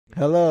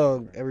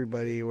Hello,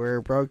 everybody.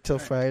 We're broke till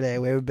Friday.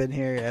 We haven't been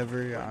here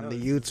ever on the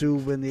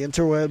YouTube and the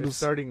interwebs. It's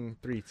starting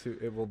 3,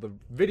 2. Well, the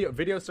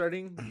video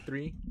starting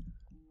 3,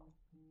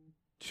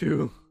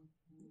 2,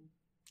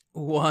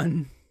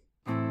 1.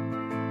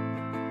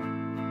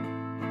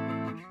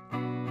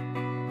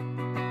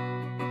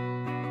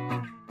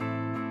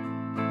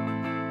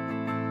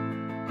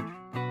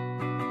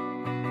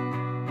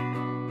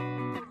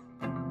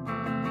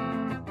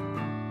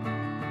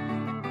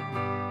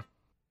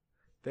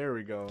 There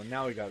we go.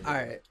 Now we got it. All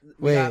right.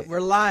 Wait.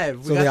 We're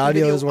live. So the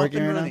audio is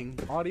working right now? running.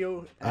 Audio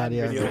and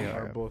Audio, video yeah.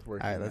 are both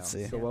working. All right, let's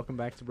now. see. So welcome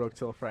back to Broke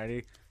Till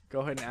Friday. Go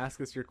ahead and ask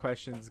us your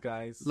questions,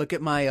 guys. Look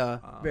at my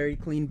very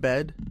clean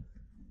bed.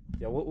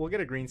 Yeah, we'll get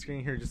a green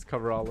screen here just to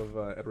cover all of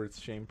Edward's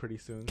shame pretty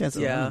soon. Can't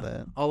say Yeah.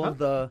 that. All of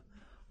the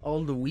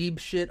weeb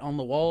shit on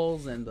the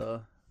walls and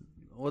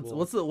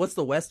what's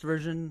the West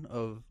version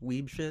of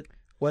weeb shit?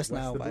 West West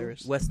Nile the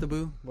virus.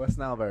 Westaboo. West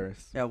Nile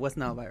virus. Yeah, West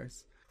Nile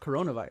virus.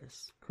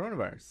 Coronavirus.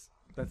 Coronavirus.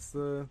 That's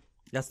the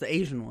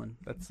Asian one.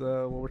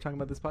 what we're talking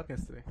about this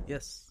podcast today.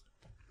 Yes.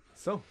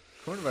 So,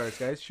 coronavirus,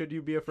 guys. Should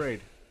you be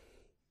afraid?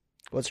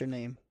 What's your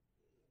name?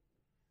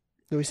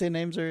 Did we say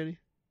names already?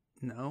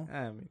 No.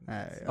 I mean, All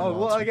right, I'm well,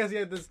 Walter. I guess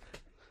this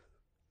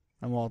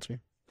I'm Walter.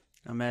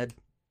 I'm Ed.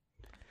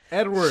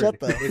 Edward. Shut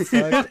the It's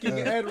fuck fucking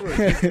up. Edward.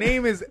 His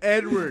name is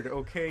Edward.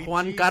 Okay.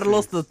 Juan Jesus.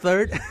 Carlos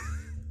III.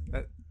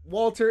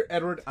 Walter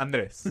Edward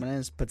Andres. My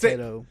name's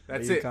Potato.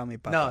 That's but you it. Call me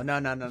Papa.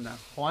 No.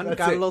 Juan That's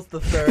Carlos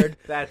III.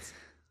 That's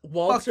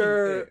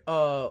Walter.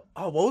 Fucking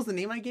what was the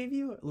name I gave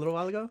you a little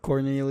while ago?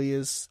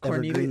 Cornelius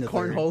Evergreen Cornelius the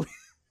Third. Cornhole.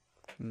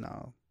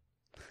 No.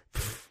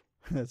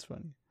 That's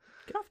funny.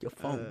 Get off your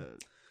phone. Uh,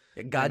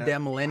 You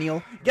goddamn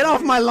millennial. Get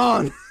off my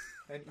lawn.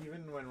 and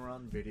even when we're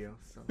on video,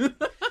 so You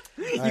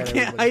right, can't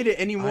everybody. hide it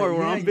anymore.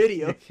 We're Yeah, on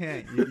video. You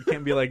can't. You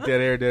can't be like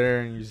dead air,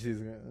 and you see.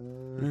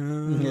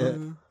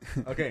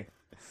 Yeah. Okay,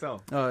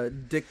 so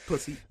Dick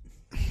pussy.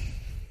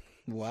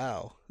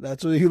 Wow.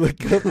 That's what you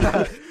look up.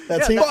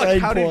 That's yeah, your fuck,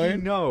 side how did you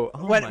point. know?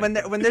 Oh when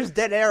my when there's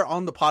dead air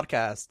on the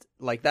podcast,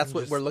 like that's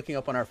what Just- we're looking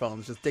up on our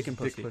phones. Just dick and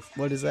Dick pussy. pussy.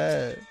 What is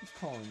that? Who's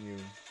calling you?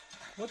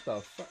 What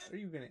the fuck are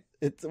you gonna?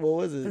 What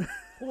was it?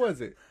 Who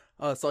was it?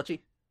 Sochi.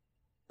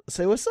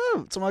 Say what's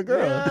up to my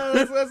girl.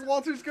 Yeah, that's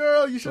Walter's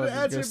girl. You should have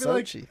Walter's answered. girl, Be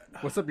like, Sochi.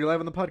 "What's up? You're live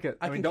on the podcast."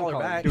 I can don't call her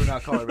call back. Do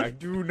not call her back.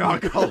 Do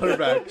not call her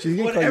back. She's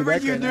gonna call Whatever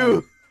back you right do.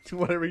 now.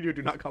 Whatever you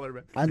do not call her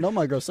back. I know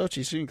my girl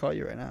Sochi. She can call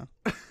you right now.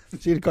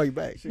 She can call you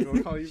back. She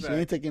gonna call you She back.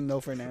 ain't taking no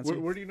for an answer.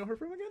 Where do you know her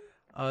from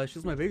again? She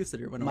was my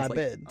babysitter when I My was like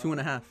bed.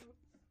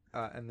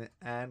 2.5.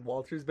 And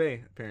Walter's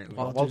Bay apparently.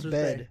 Walter's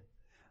bed. Bay.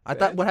 I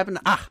thought what happened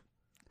to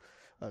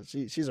Oh,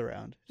 she's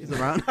around. she's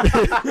around.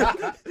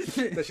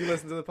 Does she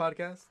listen to the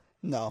podcast?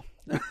 No.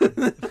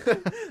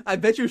 I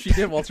bet you if she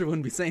did, Walter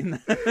wouldn't be saying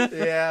that.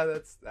 Yeah,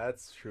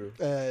 that's true.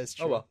 It's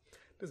true. Oh well,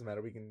 doesn't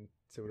matter. We can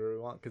say whatever we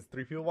want because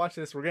 3 people watch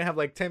this. We're gonna have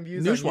like 10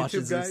 views Noosh on YouTube,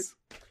 watches guys. this.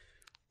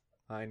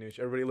 Hi Noosh.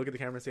 Everybody, look at the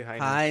camera and say hi.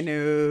 Hi,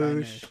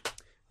 Noosh. Noosh.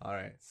 All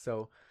right.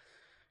 So,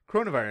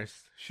 coronavirus.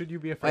 Should you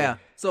be Oh, afraid? yeah.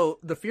 So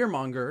the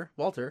fearmonger,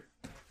 Walter.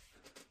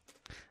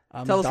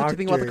 I'm Tell us what you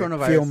think about the Dr.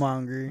 coronavirus.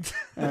 Fearmonger.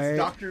 All That's right.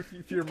 Doctor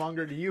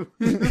Fearmonger to you.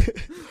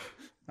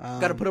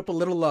 Got to put up a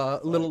little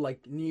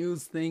like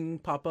news thing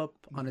pop up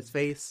on his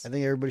face. I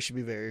think everybody should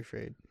be very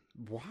afraid.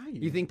 Why?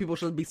 You think people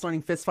should be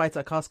starting fist fights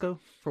at Costco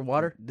for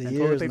water? The and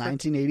year toilet is paper?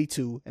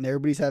 1982, and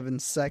everybody's having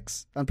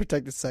sex,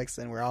 unprotected sex,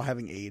 and we're all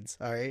having AIDS.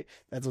 All right,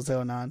 that's what's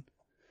going on.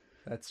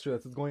 That's true.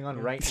 That's what's going on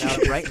right now.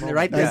 Right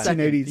this second.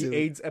 1982. The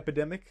AIDS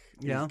epidemic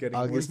Yeah. is getting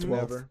August worse than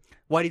 12th. ever.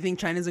 Why do you think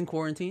China's in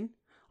quarantine?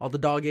 All the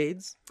dog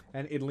AIDS.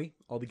 And Italy,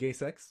 all the gay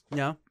sex.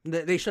 Yeah,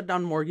 they shut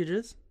down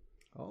mortgages.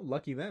 Oh,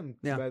 lucky them.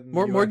 Too Yeah, bad in the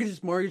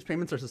US. mortgage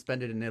payments are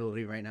suspended in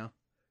Italy right now.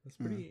 That's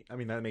pretty. I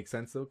mean, that makes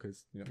sense though,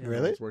 because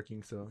Really? it's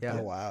working. So Yeah.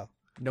 Oh wow.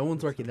 No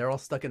one's working. They're all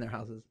stuck in their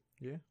houses.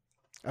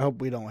 I hope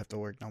we don't have to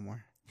work no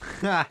more.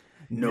 You're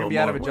No gonna be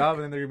out of a more job,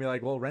 and then they're gonna be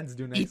like, "Well, rent's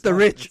due next Eat the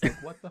month." rich. It's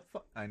like, what the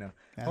fuck? I know.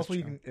 That's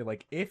Hopefully, true. you can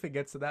like if it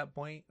gets to that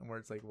point where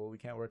it's like, well, we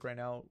can't work right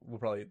now. We'll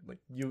probably like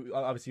you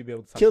obviously you'll be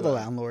able to talk Kill to the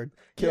them. landlord.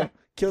 Yeah.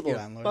 Kill the Yeah.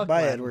 landlord. Fuck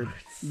Bye, landlords.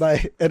 Edward.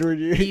 Bye, Edward.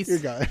 Peace. You're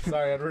gone.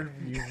 Sorry, Edward.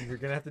 You're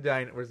gonna have to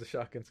die. Where's the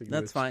shotgun? So you can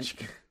That's do fine. this.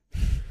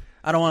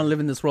 I don't want to live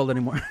in this world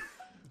anymore.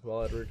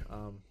 Well, Edward.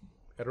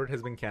 Edward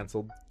has been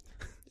canceled.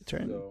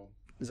 Turn. So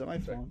Is that my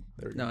phone?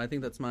 there we go. No, I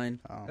think that's mine.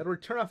 Oh.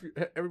 Edward, turn off.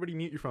 Everybody,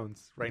 mute your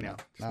phones right now.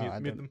 Just No, I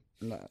mute don't.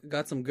 them. No.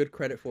 Got some good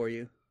credit for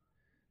you.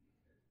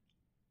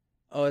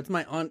 Oh, it's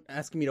my aunt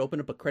asking me to open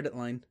up a credit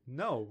line.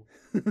 No,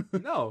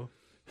 no.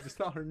 Just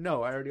tell her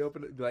no. I already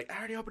opened it. Be like, I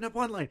already opened up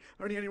one line.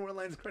 I already had any more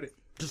lines of credit.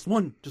 Just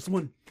one.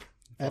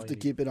 I have to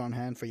keep it on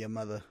hand for your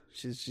mother.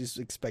 She's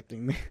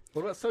expecting me.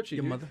 What about Sochi?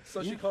 Your dude? mother?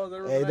 Sochi Yeah. calls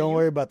everyone. Hey, back don't you?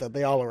 worry about that.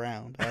 They all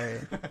around. All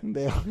right.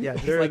 They all, Yeah,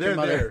 just They're- like your they're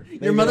mother. there.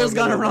 Your mother's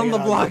gone around the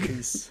block.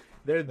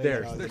 They're They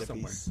there. all They're get a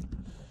somewhere. piece.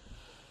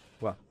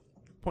 Well,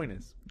 point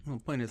is, Well,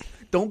 point is,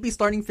 don't be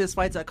starting fist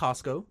fights at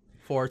Costco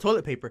for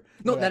toilet paper.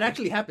 No, What that happened?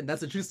 actually happened.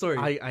 That's a true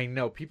story. I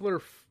know people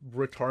are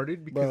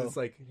retarded because Bro. it's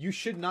like you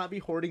should not be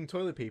hoarding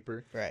toilet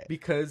paper, Right.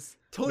 Because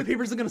toilet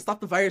paper isn't going to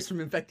stop the virus from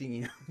infecting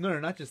you. no,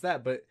 not just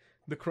that, but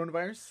the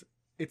coronavirus,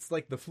 it's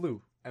like the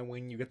flu. And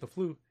when you get the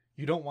flu,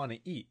 you don't want to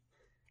eat.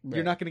 Right.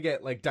 You're not going to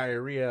get like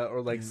diarrhea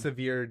or like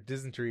severe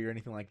dysentery or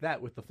anything like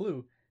that with the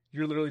flu.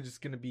 You're literally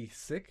just going to be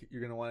sick.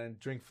 You're going to want to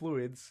drink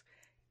fluids.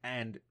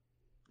 And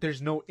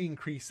there's no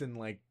increase in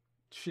like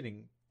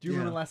shitting. Do you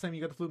remember the last time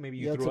you got the flu? Maybe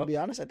you threw up? To be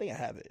honest, I think I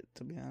have it.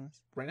 To be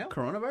honest. Right now?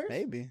 Coronavirus?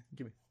 Maybe.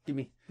 Give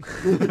me.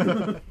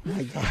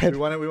 My God.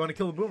 we want to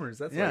kill the boomers.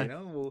 That's why, you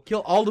know? We'll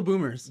Kill all the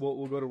boomers.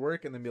 we'll go to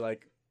work and then be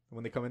like,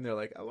 when they come in, they're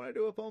like, I want to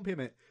do a phone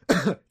payment.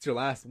 It's your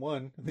last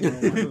one. They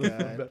don't want the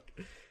phone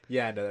back.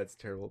 Yeah, no, that's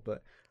terrible.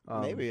 But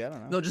Maybe, I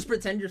don't know. No, just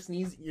pretend you're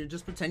sneezing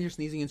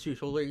into your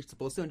shoulder. You're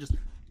supposed to, and just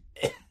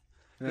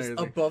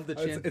it's above the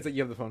chin. It's like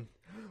you have the phone.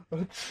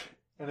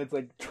 And it's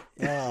like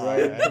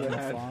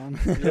Fun.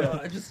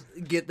 I just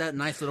get that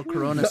nice little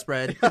Corona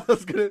spread. I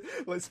was gonna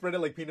spread it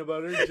like peanut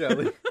butter and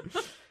jelly.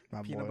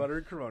 My Peanut boy. butter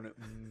and Corona.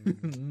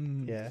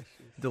 Yeah.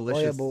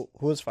 Delicious. Oh, yeah, but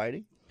who was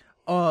fighting?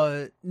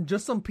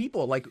 Just some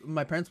people. Like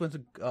my parents went to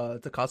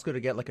Costco to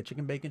get like a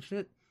chicken bacon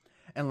shit,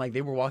 and like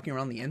they were walking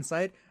around the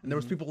inside, and there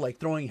was people like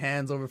throwing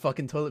hands over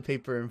fucking toilet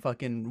paper and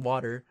fucking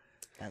water.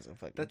 That's a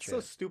fucking That's trip.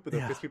 so stupid though,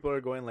 because people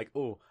are going like,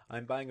 "Oh,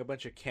 I'm buying a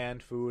bunch of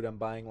canned food. I'm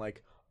buying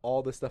like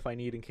all the stuff I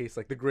need in case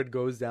like the grid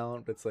goes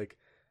down." But it's like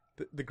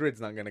the grid's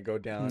not gonna go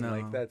down. No.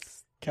 Like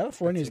that's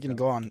California is going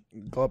to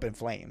go up in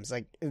flames.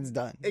 Like, it's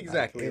done.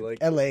 Exactly,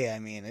 Like, like- LA, I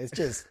mean, it's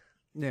just,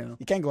 Yeah.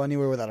 you can't go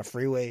anywhere without a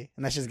freeway,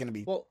 and that's just going to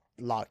be well,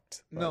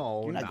 locked. But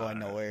no, you're not going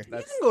nah, nowhere. You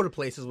can go to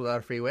places without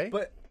a freeway.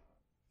 But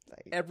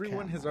Like,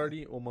 everyone come has on.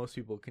 already. Well, most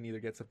people can either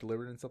get stuff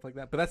delivered and stuff like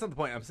that. But that's not the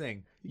point. I'm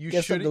saying you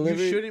Get stuff shouldn't. You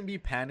delivered? shouldn't be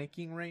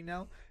panicking right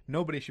now.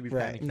 Nobody should be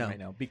Right. panicking No. right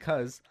now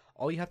because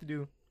all you have to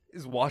do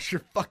is wash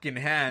your fucking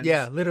hands.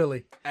 yeah,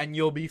 literally. and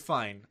you'll be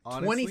fine.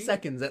 Honestly, 20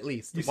 seconds at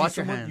least. You Wash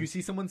see your someone, hands. you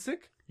see someone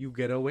sick, you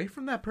get away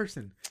from that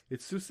person.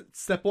 It's just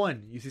step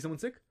one. You see someone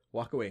sick,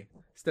 walk away.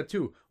 Step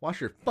two,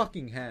 wash your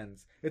fucking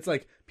hands. It's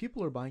like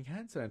people are buying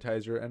hand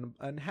sanitizer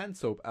and hand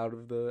soap out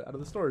of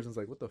the stores. And it's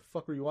like, what the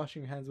fuck were you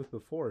washing your hands with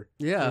before?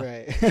 Yeah.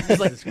 Right. It's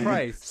like Jesus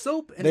Christ.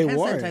 soap and They hand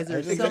weren't. sanitizer.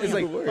 I just- selling it's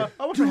out. like, word.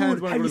 I wash my hands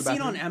Dude, when I have go you to the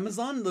seen on bathroom.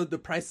 Amazon the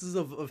prices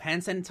of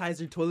hand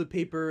sanitizer, toilet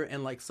paper,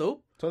 and like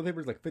soap? Toilet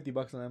paper is like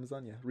 $50 on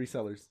Amazon. Yeah,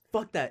 resellers.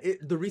 Fuck that.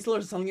 The resellers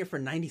are selling it for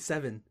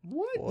 $97.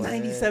 What? What?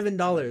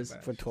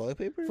 $97 For toilet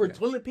paper? for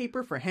toilet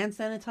paper, for hand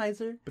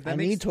sanitizer. But I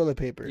need toilet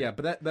paper. Yeah,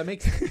 but that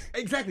makes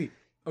exactly.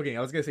 Okay,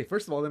 I was gonna say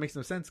first of all that makes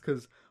no sense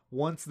because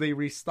once they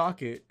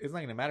restock it, it's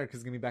not gonna matter because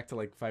it's gonna be back to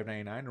like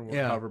 $5.99 or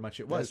Yeah. however much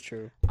it was. That's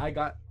true. I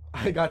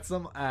got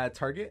some at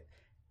Target,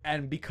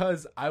 and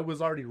because I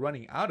was already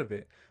running out of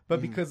it,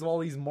 but because of all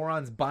these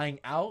morons buying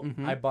out,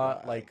 I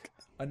bought like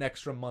an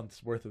extra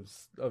month's worth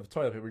of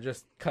toilet paper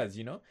just cause,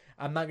 you know,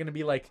 I'm not gonna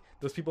be like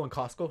those people in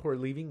Costco who are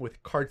leaving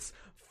with carts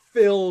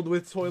filled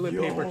with toilet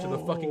paper to the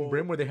fucking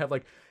brim where they have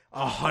like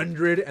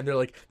 100 and they're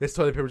like, this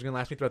toilet paper is gonna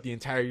last me throughout the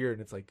entire year,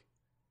 and it's like,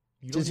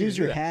 you don't Just need use to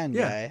do your that. hand,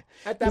 Yeah. guy.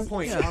 At that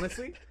point, Yeah.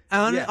 honestly.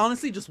 Yeah.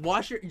 Honestly,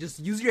 just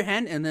use your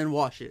hand and then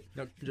wash it.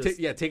 No, Just-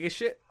 take a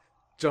shit,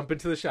 jump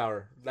into the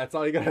shower. That's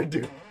all you gotta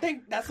do.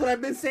 That's what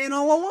I've been saying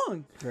all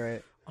along.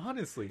 Right.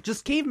 Honestly.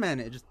 Just caveman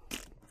it,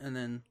 and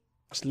then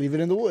Just leave it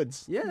in the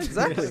woods. yeah,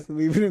 exactly. Just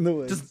leave it in the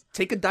woods. Just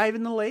take a dive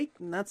in the lake,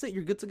 and that's it.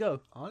 You're good to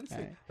go. Honestly,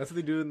 Alright. that's what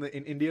they do in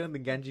India in the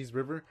Ganges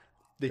River.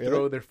 They Really?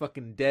 throw their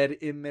fucking dead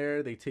in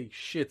there. They take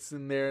shits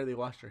in there. They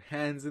wash their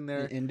hands in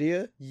there. in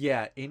India.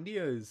 Yeah,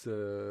 India is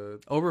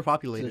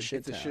Overpopulated. It's a shit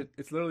it's a town. shit.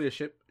 It's literally a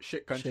shit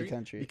country. Shit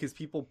country. Because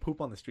people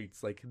poop on the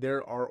streets. Like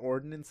there are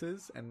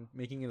ordinances and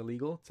making it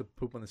illegal to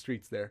poop on the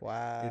streets there.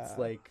 Wow. It's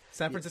like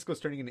San Francisco's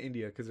turning into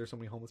India because there's so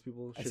many homeless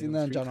people. I shitting seen on that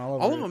the on streets. John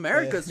Oliver. All of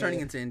America is Yeah. turning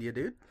into India,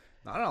 dude.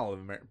 Not all of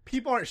America.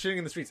 People aren't shitting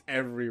in the streets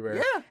everywhere.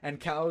 Yeah.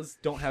 And cows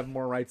don't have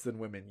more rights than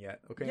women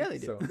yet. Okay. Yeah, they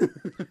do.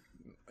 So,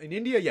 in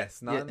India,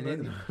 yes. Not, Yeah, in, in the,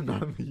 India.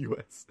 not in the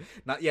U.S.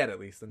 Not yet, at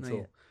least. Until,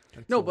 yet.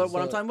 until No, but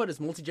what I'm So- talking about is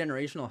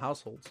multi-generational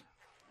households.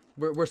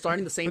 We're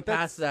starting the same But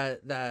that's- path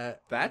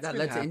that that's been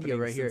led to India happening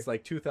right here. since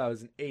like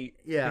 2008.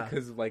 Yeah.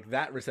 Because of like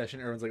that recession,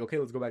 everyone's like, okay,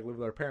 let's go back and live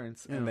with our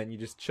parents, Yeah. and then you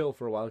just chill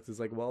for a while because it's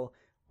like, well,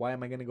 why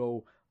am I gonna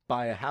go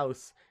buy a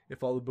house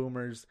if all the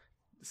boomers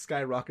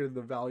skyrocketed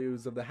the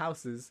values of the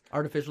houses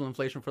Artificial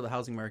inflation for the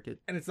housing market.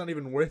 and it's not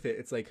even worth it?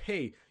 It's like,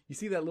 hey, you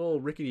see that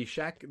little rickety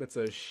shack that's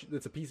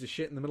a piece of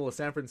shit in the middle of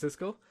San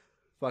Francisco?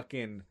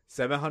 Fucking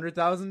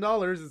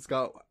 $700,000. It's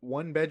got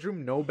one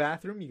bedroom, no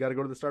bathroom. You got to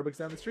go to the Starbucks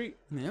down the street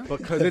Yeah.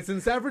 because it's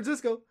in San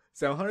Francisco.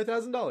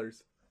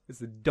 $700,000. It's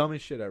the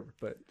dumbest shit ever.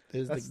 But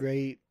There's the that's-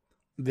 great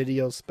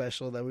video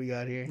special that we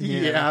got here.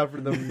 yeah,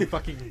 for the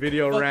fucking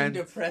video Fucking rant.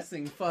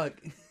 depressing. Fuck.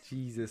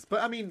 Jesus.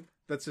 But I mean,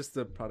 that's just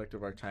the product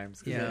of our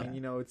times. 'Cause, Yeah. I mean,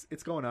 you know,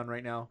 it's going on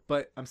right now.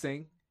 But I'm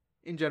saying,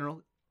 in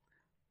general,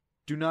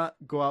 do not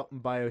go out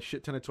and buy a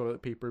shit ton of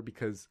toilet paper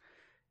because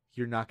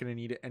you're not going to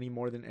need it any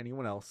more than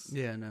anyone else.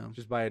 Yeah, no.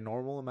 Just buy a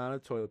normal amount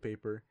of toilet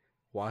paper.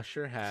 Wash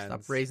your hands.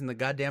 Stop raising the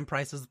goddamn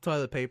prices of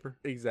toilet paper.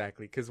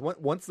 Exactly, because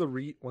once the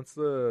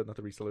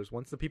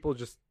people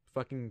just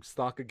fucking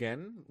stock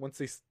again, once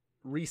they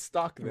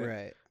restock them,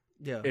 Right.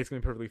 Yeah. it's gonna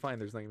be perfectly fine.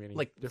 There's not gonna be any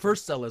Like difference.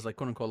 first sellers, like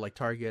quote unquote, like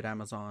Target,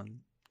 Amazon,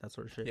 that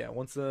sort of shit. Yeah,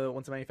 once the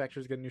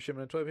manufacturers get a new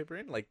shipment of toilet paper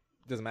in, like,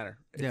 doesn't matter.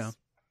 Yeah.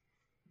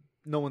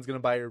 No one's gonna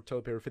buy your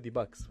toilet paper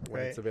 $50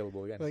 when Right. it's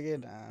available again. Like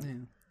it,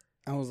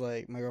 I was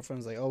like, my girlfriend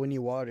was like, "Oh, we need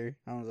water."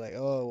 I was like,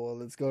 "Oh, well,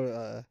 let's go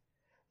to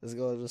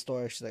the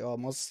store." She's like, "Oh,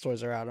 most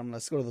stores are out.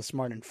 Let's go to the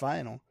Smart and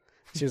Final."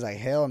 She was like,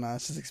 "Hell no,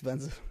 it's just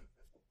expensive."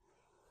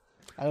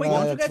 I don't Wait, know.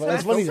 don't you guys That's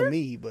have funny filter? to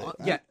me, but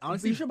yeah,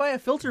 honestly, You should buy a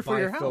filter for buy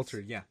your a house.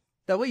 filter. Yeah,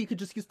 That way you could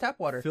just use tap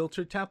water.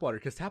 filtered tap water,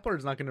 because tap water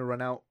is not going to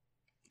run out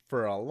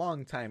for a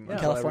long time. Yeah. in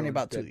until California, everyone's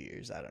about dead. 2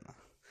 years. I don't know.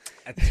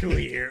 A 2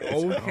 year.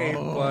 Okay,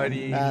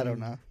 buddy. I don't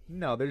know.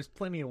 No, there's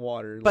plenty of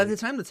water. By like- the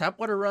time the tap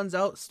water runs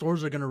out,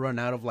 stores are gonna run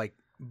out of like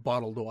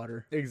bottled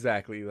water.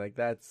 exactly, like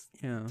that's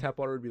Yeah. tap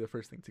water would be the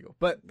first thing to go.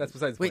 But that's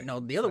besides the Wait, point. no,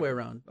 the other way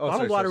around. Oh, Bottled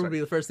sorry, water sorry, would be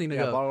the first thing to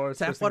Yeah, go. bottled water's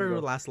the Tap first thing to water go.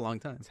 would last a long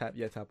time.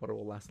 Tap water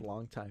will last a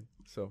long time.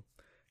 So,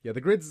 yeah, the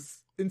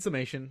grid's in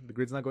summation. The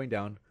grid's not going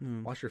down.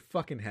 Hmm. Wash your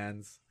fucking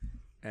hands,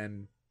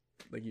 and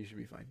like you should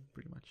be fine,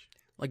 pretty much.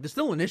 Like there's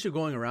still an issue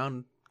going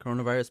around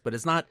coronavirus, but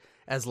it's not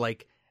as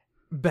like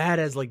bad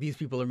as like these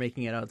people are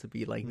making it out to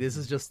be. Like this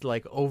is just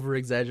like over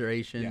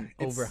exaggeration, Yeah,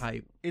 it's-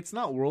 overhype. It's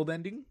not world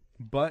ending,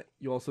 but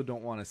you also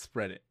don't want to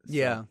spread it. So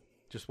Yeah.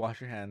 just wash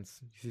your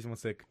hands. You see someone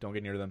sick, don't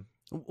get near them.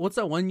 What's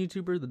that one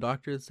YouTuber? The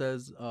doctor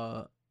says,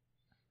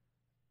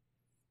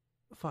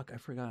 fuck, I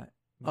forgot.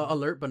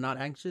 Alert but not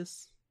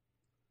anxious.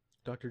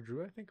 Dr.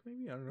 Drew, I think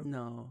maybe. I don't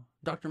know. No,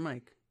 Dr.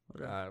 Mike.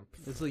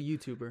 It's a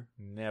YouTuber.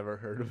 Never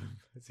heard of him.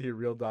 Is he a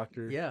real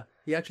doctor? Yeah,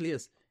 he actually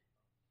is.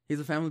 He's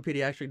a family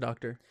pediatric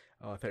doctor.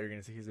 Oh, I thought you were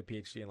gonna say he's a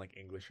PhD in like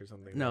English or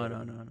something.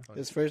 No.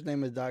 His first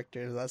name is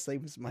Doctor. His last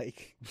name is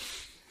Mike.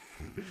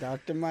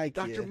 Dr. Mike.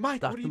 Dr. Yeah.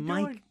 Mike, what Dr. are you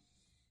Mike. doing?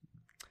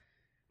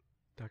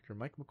 Dr.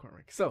 Mike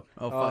McCormick. So,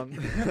 Oh,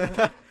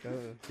 fuck.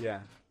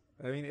 yeah.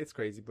 I mean, it's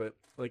crazy, but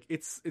like,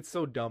 it's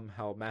so dumb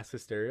how mass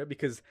hysteria,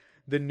 because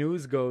the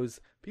news goes,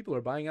 people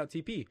are buying out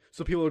TP,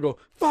 so people will go,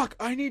 fuck,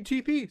 I need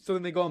TP, so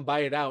then they go and buy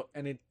it out,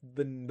 and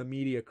the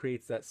media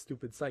creates that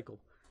stupid cycle.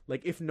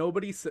 Like, if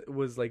nobody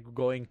was like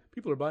going,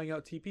 people are buying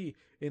out TP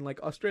in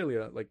like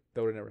Australia, like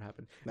that would have never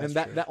happened. That's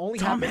and true. that only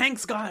Tom happened.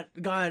 Hanks got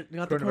the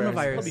He'll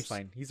coronavirus. be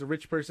fine. He's a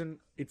rich person.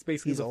 It's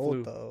basically He's the old,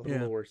 flu, though. a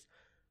little Yeah. worse.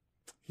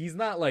 He's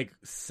not like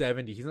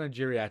 70. He's not a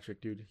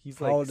geriatric dude. He's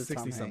How like old is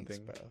 60 Tom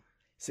something. Hanks, bro?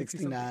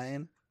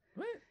 69.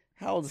 What?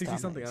 How old is 60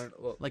 Tom something. Hanks? I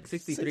don't know. Like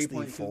 63.2.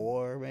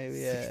 64, maybe.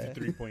 Yeah.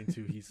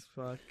 63.2. He's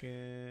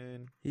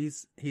fucking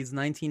He's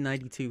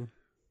 1992.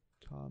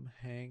 Tom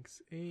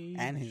Hanks age.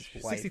 And his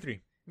wife.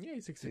 63. Yeah,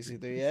 he's 63.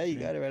 63. Yeah, you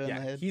got it right on the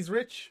head. He's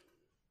rich.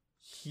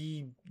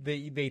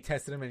 They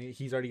tested him, and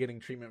he's already getting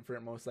treatment for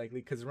it, most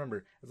likely. Because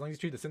remember, as long as you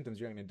treat the symptoms,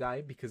 you're not going to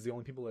die. Because the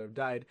only people that have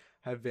died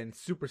have been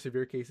super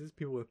severe cases,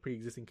 people with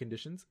pre-existing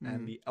conditions,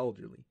 and the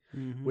elderly.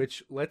 Mhm.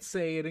 Which, let's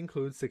say it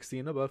includes 60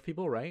 and above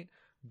people, right?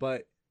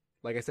 But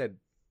like I said,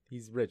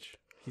 he's rich.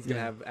 He's gonna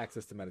Yeah. have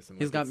access to medicine.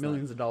 He's Like, got it's not-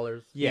 millions of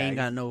dollars. Yeah, he ain't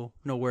got no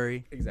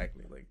worry.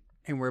 Exactly. Like,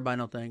 Ain't worried about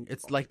no thing.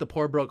 It's like the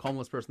poor broke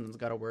homeless person that's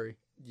got to worry.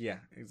 yeah,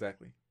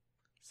 exactly.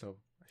 So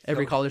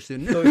Every he'll- college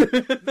student.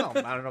 no,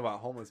 I don't know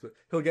about homeless, but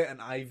he'll get an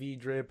IV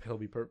drip. He'll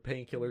be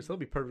painkillers. He'll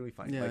be perfectly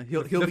fine. Yeah, Like,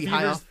 he'll the be high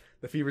fever's- off.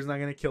 The fever's not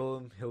gonna kill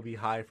him. He'll be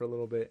high for a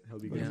little bit. He'll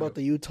be good. What to about go.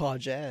 the Utah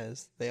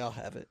Jazz? They all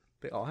have it.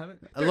 They all have it.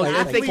 Look,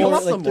 They're if they Like come four-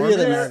 up like some three more, of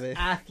them They're have it.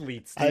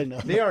 athletes. I Dude. know.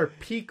 They are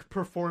peak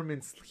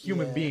performance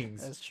human Yeah,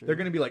 beings. that's true. They're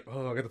gonna be like,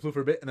 oh, I got the flu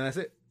for a bit, and then that's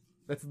it.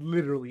 That's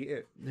literally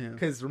it. Yeah.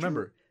 Because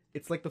remember,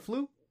 it's like the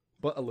flu,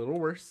 but a little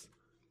worse.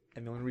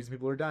 And the only reason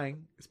people are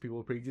dying is people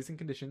with pre-existing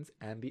conditions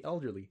and the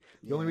elderly.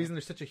 The only Yeah. reason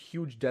there's such a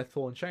huge death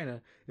toll in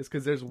China is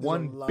because there's a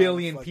 1 lot of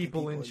billion fucking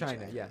people in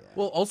China. Yeah.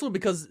 Well, also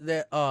because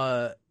the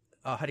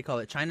how do you call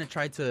it? China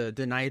tried to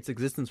deny its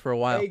existence for a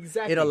while.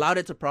 Exactly. It allowed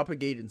it to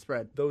propagate and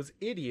spread. Those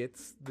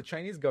idiots, the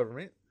Chinese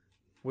government,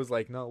 was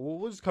like, no,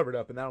 we'll just cover it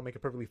up and that'll make it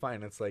perfectly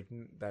fine. It's like,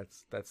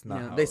 that's not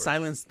Yeah, how they it works.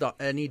 silenced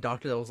any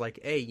doctor that was like,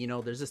 "Hey, you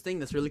know, there's this thing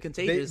that's really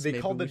contagious." They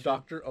Maybe called we the should-"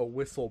 doctor a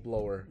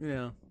whistleblower.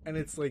 Yeah. And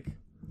it's like,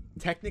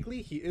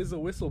 technically, he is a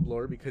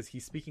whistleblower because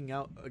he's speaking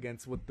out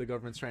against what the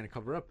government's trying to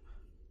cover up.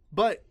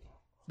 But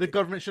the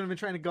government shouldn't have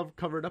been trying to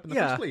cover it up in the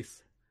Yeah. first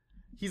place.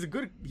 He's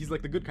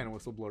like the good kind of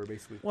whistleblower,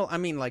 basically. Well, I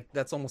mean, like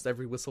that's almost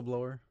every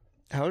whistleblower.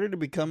 How did it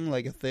become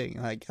like a thing?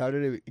 Like, how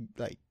did it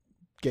like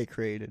get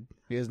created?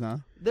 You guys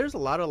know? There's a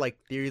lot of like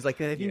theories.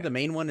 Like I think Yeah. the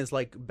main one is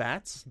like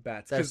bats.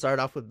 Bats. That 'Cause start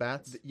off with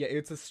bats. Yeah,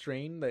 it's a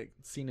strain that's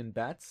seen in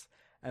bats,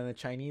 and the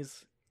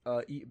Chinese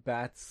eat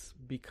bats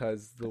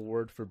because the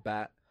word for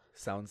bat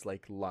sounds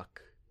like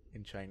luck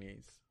in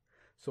Chinese.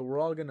 So we're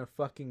all gonna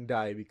fucking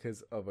die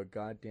because of a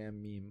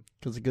goddamn meme.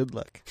 Because of good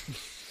luck.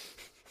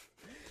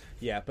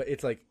 Yeah, but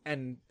it's like,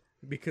 and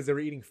because they were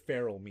eating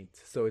feral meat,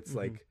 so it's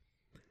like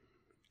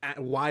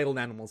wild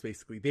animals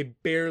basically. They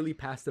barely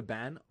passed a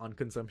ban on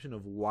consumption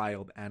of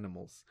wild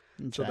animals.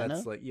 In So China?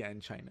 that's like, yeah,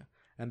 in China.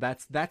 And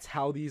that's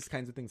how these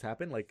kinds of things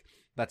happen. Like,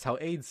 that's how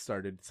AIDS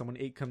started. Someone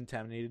ate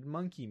contaminated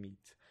monkey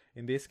meat.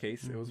 In this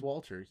case, it was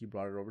Walter. He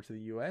brought it over to the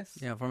U.S.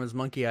 Yeah, from his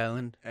monkey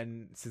island.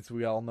 And since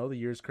we all know the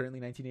year is currently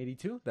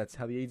 1982, that's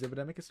how the AIDS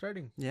epidemic is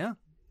starting. Yeah.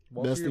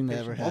 Walter, Best you're thing that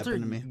patient. ever Walter,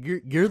 happened to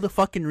me. you're the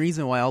fucking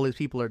reason why all these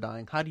people are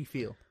dying. How do you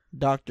feel?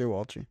 Dr.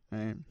 Walter.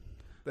 Right.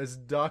 That's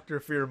Dr.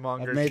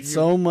 Fearmonger. I've made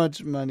so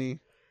much money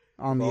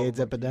on the AIDS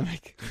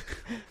epidemic.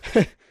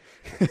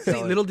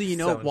 See, little do you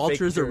know, selling Walter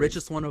fake is the jury.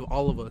 richest one of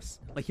all of us.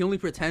 Like, he only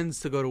pretends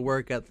to go to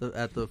work at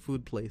the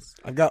food place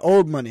I got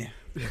old money.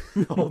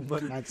 Old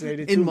money.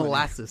 1982 in money.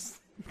 molasses.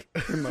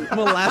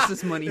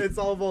 Molasses money. It's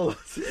all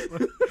molasses.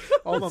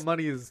 All my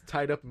money is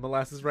tied up in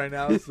molasses right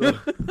now, so I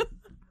don't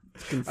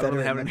Confederate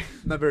really have money.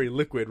 it. Not very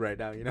liquid right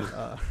now, you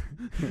know.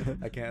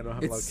 I can't. I don't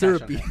have It's a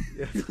lot of syrupy. cash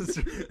on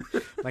hand. Yeah.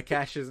 My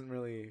cash isn't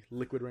really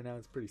liquid right now.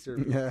 It's pretty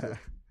syrupy. Yeah. so.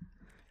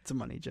 It's a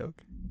money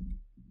joke.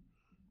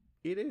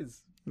 It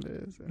is. It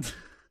is.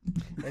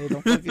 Hey,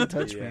 don't fucking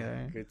touch me. Yeah,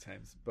 Alright? good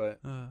times. But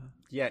Uh,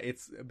 yeah,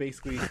 it's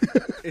basically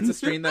it's a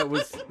strain that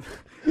was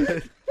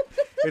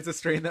it's a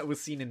strain that was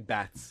seen in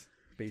bats,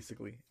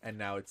 basically, and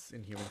now it's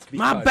in humans.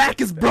 my because back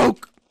of is that.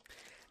 broke.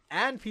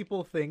 And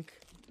people think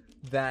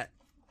that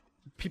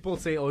people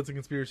say, "Oh, it's a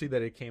conspiracy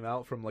that it came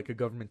out from like a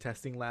government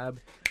testing lab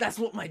That's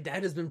what my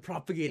dad has been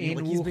propagating. in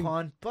Like, he's been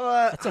Wuhan."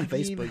 But That's some I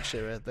mean, Facebook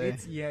shit right there.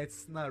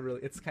 it's not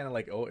really. It's kind of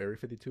like, oh, Area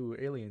 52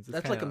 aliens. It's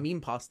that's like a kinda-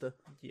 meme pasta.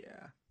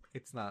 Yeah,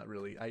 it's not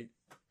really.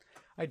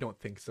 I don't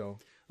think so.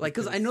 Like,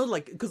 cause I know,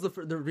 like, cause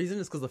the reason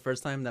is cause the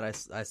first time that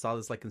I saw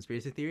this like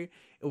conspiracy theory,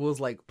 it was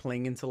like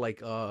playing into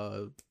like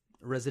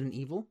Resident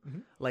Evil,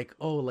 like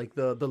like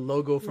the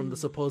logo from the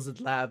supposed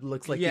lab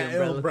looks like Yeah, the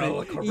umbrella.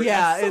 umbrella thing. corporate.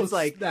 Yeah, That's so- it's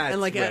like that's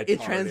and like it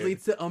retarded.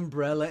 translates to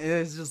umbrella, and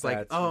it's just like,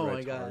 That's oh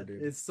my god,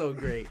 retarded. it's so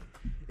great,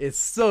 it's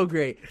so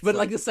great. But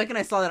like the second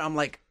I saw that, I'm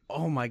like,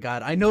 oh my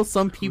god, I know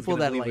some people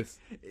gonna that believe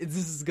like this?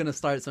 this is gonna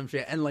start some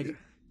shit, and like.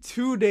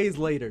 2 days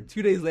later,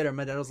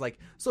 my dad was like,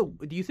 "So,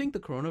 do you think the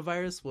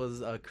coronavirus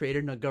was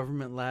created in a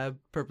government lab,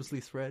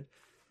 purposely spread?"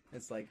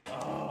 It's like,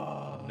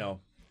 oh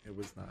No, it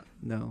was not.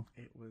 no.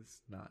 It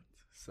was not.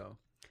 So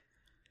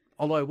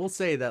Although I will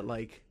say that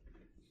like,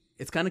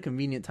 it's kind of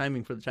convenient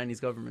timing for the Chinese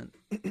government.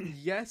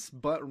 yes,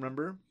 but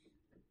remember,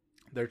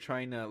 they're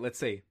trying to. Let's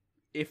say,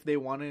 if they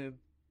wanted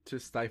to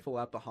stifle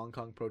out the Hong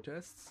Kong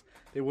protests,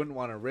 they wouldn't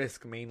want to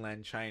risk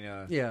mainland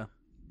China Yeah,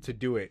 to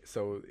do it.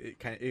 So it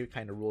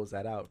kind of rules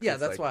that out. yeah,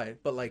 It's that's like, why.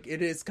 But like,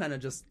 it is kind of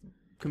just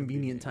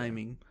convenient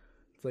timing.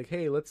 It's like,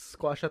 hey, let's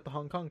squash out the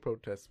Hong Kong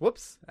protests.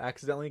 Whoops!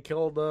 Accidentally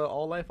killed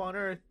all life on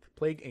Earth.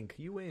 Plague Inc.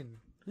 You win.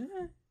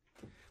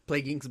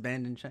 Plague Inc.'s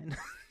banned in China.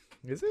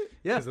 Is it?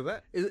 Yeah. Is it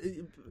that?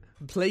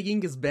 Plague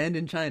Inc. is banned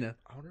in China.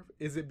 I wonder.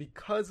 Is it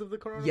because of the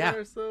coronavirus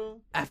Yeah.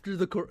 though? After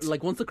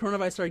once the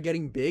coronavirus started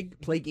getting big,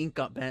 Plague Inc.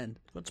 got banned.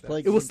 What's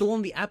plague? It was still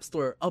on the App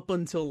Store up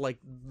until like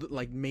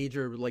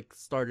major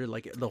started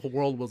the whole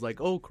world was like,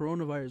 oh,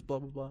 coronavirus, blah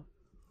blah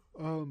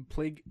blah.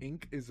 Plague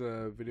Inc. is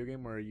a video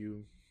game where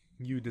you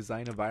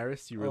design a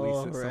virus, you release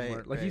Oh, it somewhere.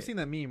 right, Like you've right. seen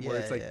that meme where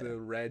Yeah, it's like yeah. the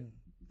red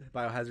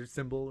biohazard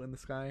symbol in the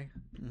sky.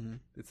 Mhm.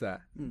 It's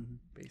that Mm-hmm.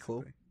 basically.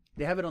 Cool.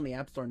 They have it on the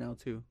App Store now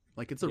too.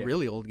 Like it's a Yeah.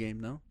 really old game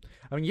now.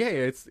 I mean, yeah,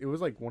 it was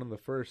like one of the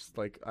first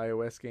like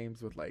iOS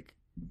games with like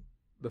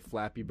the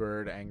Flappy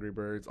Bird, Angry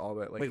Birds, all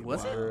that. Like, Wait,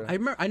 was wow. it? I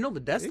remember. I know the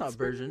desktop It's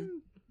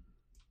version.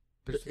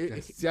 been-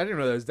 It- See, I didn't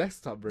know there was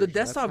desktop version. The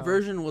That's desktop how-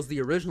 version was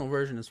the original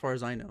version, as far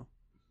as I know.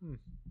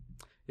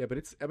 Yeah, but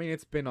it's. I mean,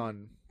 it's been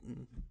on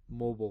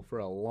mobile for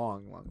a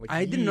long. Like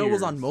I didn't know it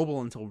was on years.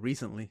 mobile until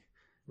recently.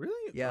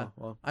 Really? Yeah. Oh,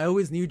 well, I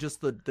always knew just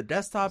the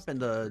desktop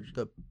and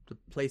the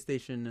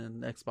PlayStation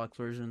and Xbox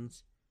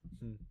versions.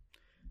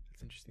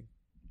 that's interesting.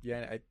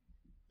 Yeah, I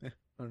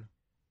don't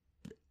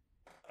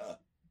know.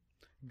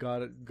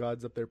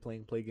 God's up there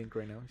playing Plague Inc.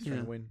 right now. He's trying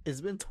Yeah. to win.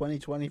 It's been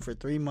 2020 for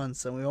 3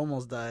 months and we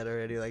almost died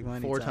already, like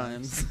many 4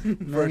 times. times. First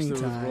Many it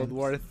was World times.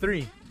 War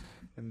III,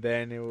 and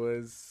then it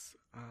was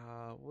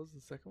what was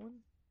the second one?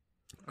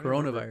 I don't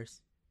remember.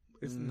 Coronavirus.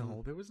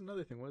 No, there was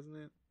another thing,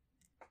 wasn't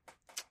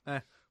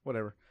it?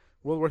 Whatever.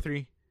 World War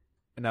III,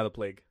 and now the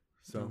plague.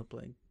 So So the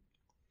plague.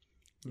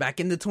 Back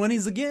in the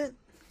 20s again.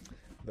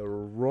 the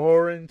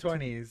Roaring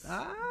 20s.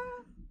 Ah.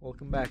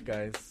 Welcome back,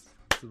 guys.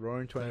 It's the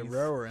Roaring Like 20s.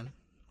 roaring.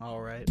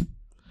 All right.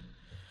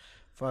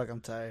 Fuck,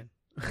 I'm tired.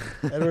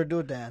 Edward, do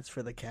a dance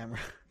for the camera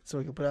so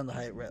we can put on the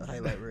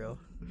highlight reel.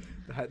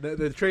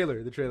 The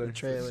trailer. The trailer.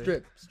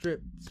 Strip.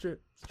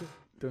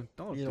 Don't You do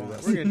don't that. wanna We're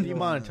see- gonna you don't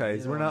wanna- demonetize. you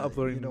don't We're not wanna-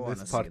 uploading you don't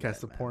this wanna see podcast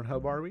to that,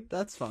 Pornhub, are we?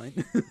 That's fine.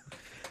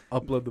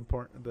 Upload the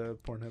Pornhub.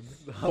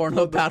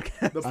 Pornhub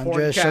podcast. The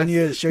Andrea,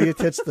 Porncast. show your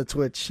tits to the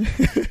Twitch.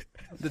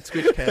 The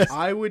Twitch cast.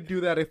 I would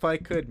do that if I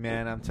could,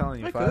 man. I'm telling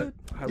you. I If could.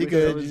 I You wish I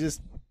could. was- You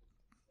just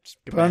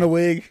Get put on a back.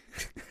 wig,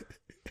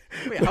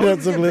 Wait, put how on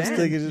did some you get lipstick,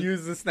 banned? and just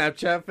Use the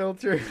Snapchat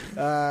filter.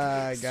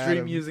 got Stream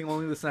him. using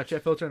only the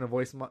Snapchat filter and a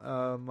voice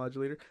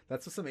modulator.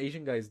 That's what some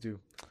Asian guys do.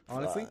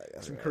 Honestly, Fuck,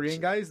 some that's Korean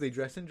shit. guys, they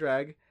dress in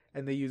drag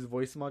and they use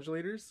voice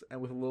modulators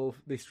and with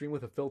they stream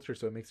with a filter,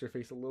 so it makes their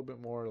face a little bit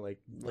more like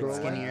girl-like.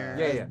 skinnier.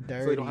 Yeah.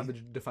 So they don't Dirty. have the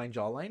defined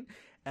jawline.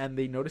 And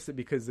they noticed it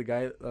because the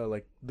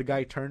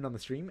guy turned on the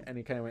stream and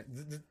he kind of went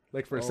zzz, zzz,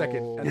 like for a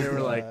second, and they were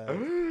like, God.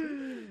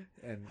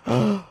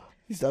 and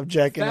Stop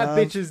jacking fat off.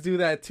 bitches do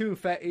that too.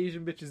 Fat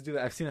Asian bitches do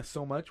that. I've seen it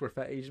so much where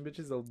fat Asian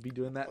bitches, they'll be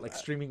doing that, like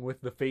streaming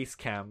with the face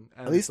cam.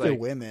 And At least it's they're like,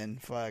 women.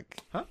 Fuck.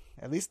 Huh?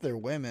 At least they're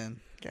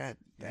women. God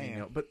yeah, damn. you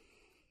know, but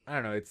I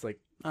don't know. It's like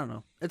I don't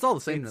know. It's all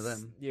the same to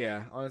them.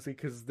 Yeah, honestly,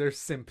 because there's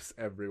simps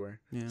everywhere.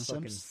 Yeah.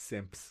 Fucking Simps?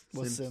 simps.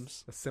 What's Sims.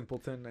 Sims? A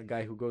simpleton, a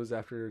guy who goes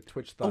after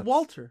Twitch A thoughts.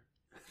 Walter.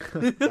 I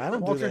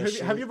don't Walter, do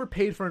that have you shit. ever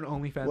paid for an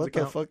OnlyFans What the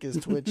account? fuck is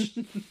Twitch?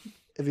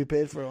 If you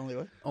paid for only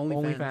what?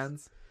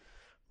 OnlyFans.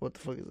 What the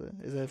fuck is that?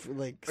 Is that for,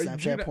 like Are you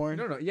Snapchat not- porn?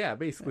 No, yeah,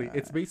 basically,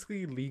 it's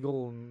basically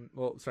legal.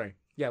 Well, sorry,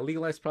 yeah,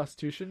 legalized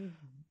prostitution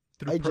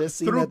through I just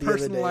seen through that the other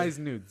day. personalized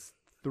nudes.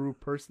 Through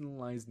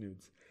personalized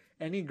nudes,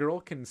 any girl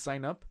can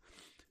sign up.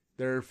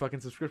 Their fucking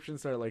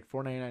subscriptions are like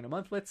 $4.99 a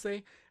month, let's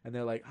say, and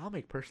they're like, "I'll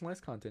make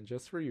personalized content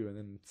just for you." And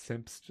then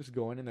simps just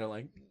go in and they're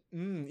like,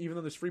 "Even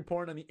though there's free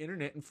porn on the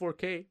internet in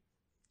 4K,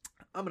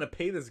 I'm gonna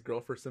pay this girl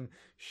for some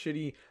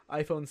shitty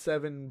iPhone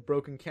 7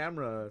 broken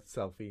camera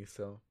selfie."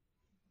 So,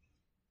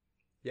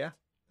 yeah,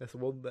 that's the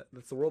world.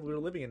 That's the world we're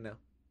living in now.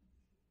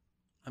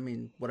 I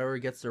mean, whatever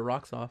gets their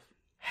rocks off.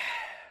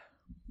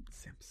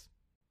 Simps.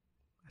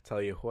 I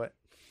tell you what.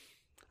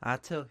 I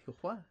tell you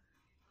what.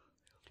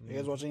 You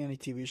guys watching any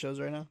TV shows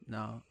right now?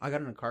 No, I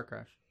got in a car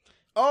crash.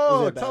 Oh,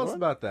 Was it a bad tell us one?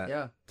 about that.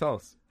 Yeah, Tell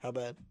us. How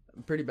bad?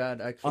 pretty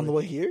bad actually. On the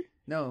way here?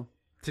 No,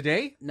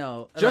 Today?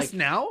 no. Just like,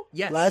 now?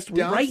 yes. Last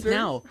week? Right Downstairs?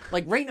 now.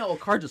 Like right now, a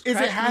car just Is it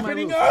crashed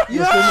into my happening? roof.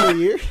 Within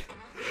the year?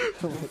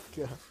 Oh my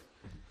god.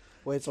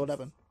 Wait, so what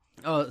happened?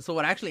 So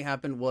what actually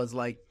happened was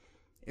like,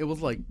 it was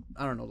like,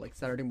 I don't know, like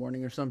Saturday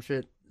morning or some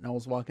shit. And I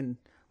was walking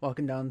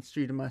down the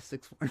street in my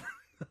 6'4".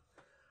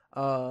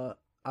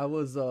 I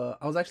was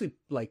actually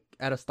like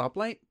at a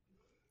stoplight,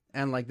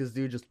 and like this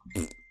dude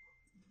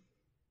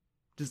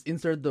just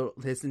inserted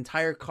his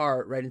entire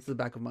car right into the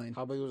back of mine.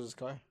 How big was this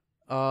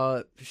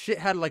car? Shit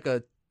had like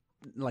a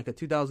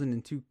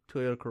 2002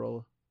 Toyota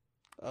Corolla.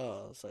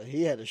 Oh, so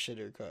he had a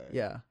shitter car.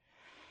 Yeah.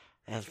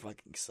 That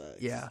fucking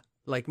sucks. Yeah.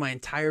 Like my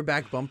entire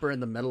back bumper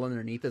and the metal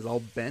underneath is all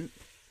bent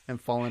and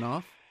falling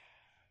off.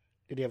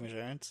 Did he have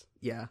insurance?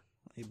 Yeah.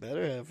 He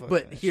better have.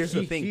 But here's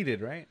the thing. He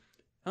did, right?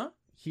 Huh?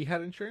 He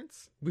had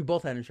insurance? We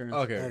both had insurance.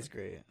 Okay. That's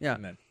great. Yeah.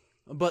 And then,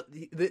 But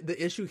the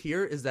issue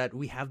here is that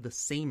we have the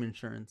same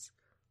insurance.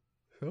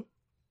 Who?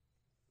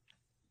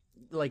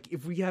 Like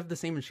if we have the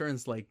same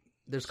insurance, like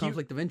there's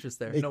conflict of interest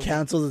there. It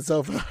cancels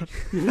itself out.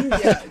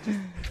 Yeah.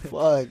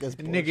 Fuck. That's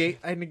bullshit.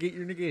 negate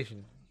your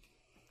negation.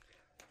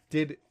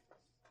 Did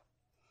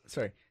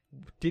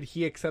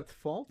he accept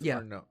fault? Yeah,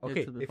 Or no? he Okay.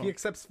 accepted If fault. he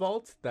accepts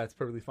fault, that's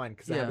perfectly fine.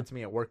 Because that Yeah. happened to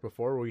me at work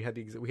before, where we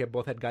had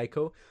both had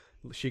Geico.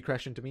 She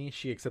crashed into me.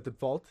 She accepted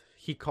fault.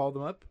 He called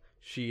him up.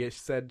 She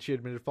said she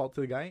admitted fault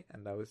to the guy,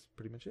 and that was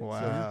pretty much it.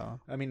 Wow.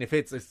 So, I mean, if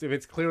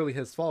it's clearly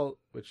his fault,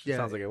 which Yeah,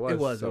 sounds like it was. It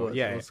was. so,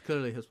 Yeah. It was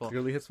clearly his fault.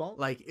 Clearly his fault.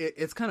 Like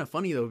it's kind of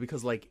funny though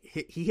because like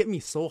he hit me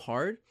so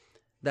hard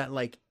that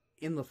like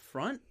in the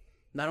front,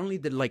 not only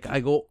did like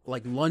I go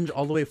like lunge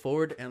all the way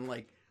forward and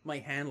like my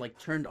hand like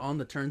turned on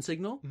the turn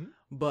signal,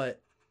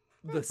 but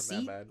the Not that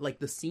seat, bad. like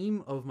the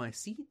seam of my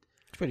seat,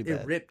 It's pretty it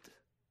bad. ripped.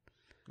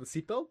 The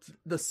seatbelt?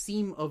 The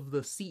seam of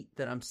the seat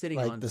that I'm sitting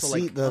Like on, the so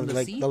seat, on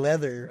the seat, the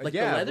leather. like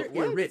Yeah, the leather, but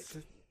what? it ripped.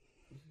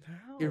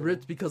 How? It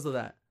ripped because of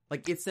that.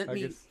 Like it sent I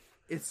me, guess-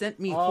 it sent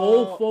me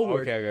Oh, full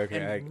forward. okay.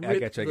 And I ripped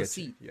get you. the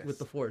seat Yes. with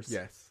the force.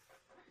 Yes.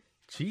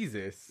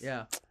 Jesus.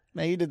 Yeah.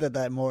 Man, you did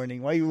that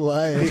morning. Why you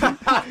lying?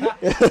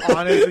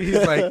 Honestly,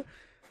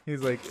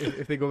 he's like,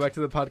 if they go back to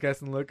the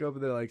podcast and look up,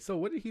 they're like, so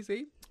what did he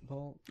say?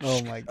 Well,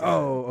 Oh my god.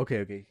 oh,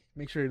 okay.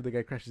 Make sure the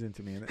guy crashes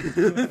into me.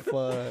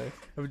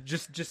 Fuck.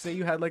 Just say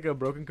you had like a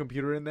broken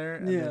computer in there,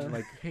 and Yeah. then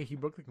like, hey, he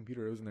broke the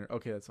computer. It was in there.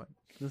 Okay, that's fine.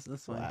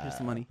 That's fine. Here's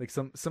the money. Like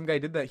some guy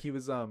did that. He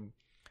was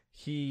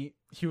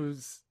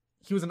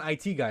he was an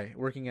IT guy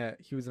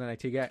he was an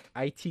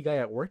IT guy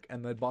at work,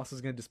 and the boss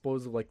was gonna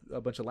dispose of like a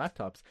bunch of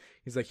laptops.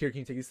 He's like, here, can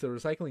you take these to the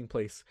recycling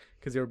place?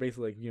 Because they were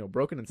basically like,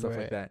 broken and stuff like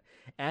Right. that.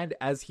 And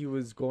as he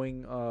was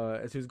going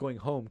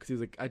home, because he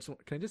was like,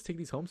 can I just take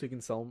these home so you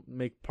can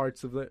make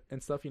parts of it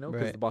and stuff, because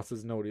Right. the boss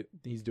doesn't know what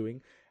he's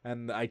doing,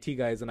 and the IT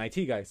guy is an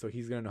IT guy, so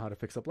he's gonna know how to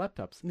fix up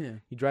laptops. Yeah.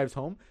 He drives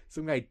home,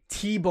 some guy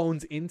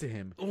T-bones into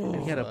him, and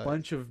he had a fuck.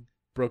 bunch of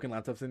broken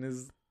laptops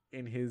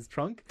in his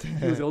trunk.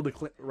 He was able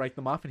to write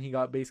them off, and he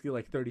got basically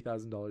like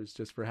 $30,000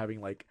 just for having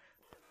like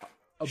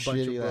a bunch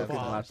Shitty of broken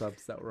laptops.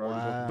 laptops that were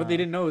already broken. Wow. But they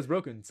didn't know it was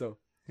broken. So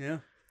Yeah.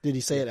 Did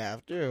he say it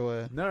after or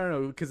what?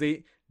 no, because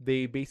they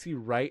basically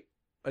write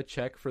a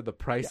check for the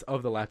price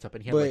of the laptop,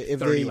 and he had But like if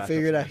 30 they laptops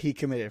figured in out there. he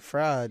committed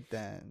fraud,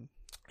 then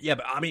Yeah,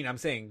 but I mean, I'm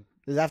saying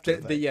it's after.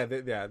 the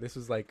fact. yeah, this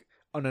was like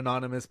an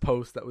anonymous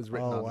post that was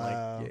written Oh, on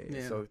wow. like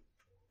Yeah. so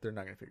they're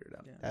not gonna figure it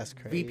out. Yeah. That's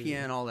crazy.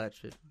 VPN, all that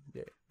shit.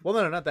 Yeah. Well,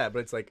 no, not that, but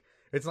it's like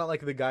it's not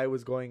like the guy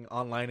was going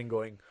online and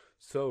going,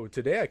 so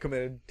today I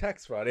committed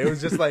tax fraud. It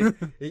was just like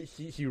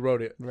he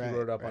wrote it. Right, he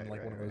wrote it up right, on like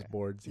right, one of those right.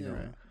 boards, you Yeah. know.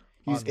 Right.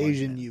 He's Online,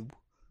 Asian yeah. you.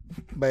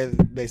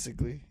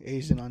 Basically,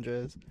 Asian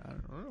Andres. I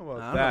don't know I about don't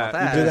know that. about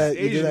that. You do that. You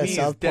Asian do that me is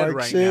South dead Park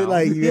right shit. now.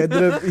 Like you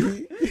ended up.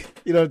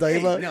 You know what I'm talking Hey,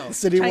 about? no,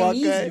 City Walk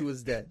Chinese guy. he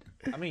was dead.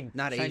 I mean,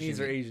 Not Chinese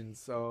Asian. or Asians,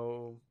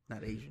 so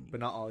Not Asian. but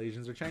not all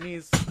Asians are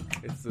Chinese.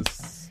 It's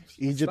this.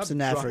 Egypt's Stop in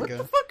drawing- Africa. What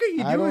the fuck are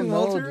you I doing, don't know,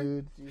 Walter?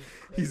 dude.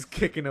 He's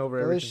kicking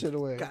over Throw this everything. shit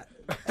away. God,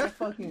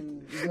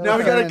 fucking Now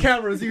we got a fan.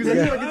 camera. So you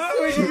Yeah.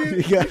 like,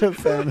 You got a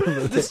fan of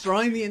it.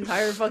 destroying the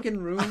entire fucking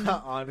room.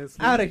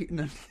 honestly. Out of here.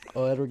 No.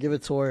 Oh, Edward, give a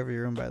tour of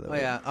your room, by the Oh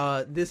way.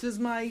 yeah. This is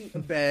my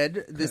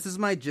bed. This is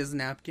my jizz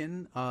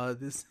napkin.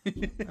 This.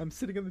 I'm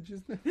sitting on the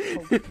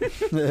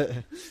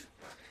jizz.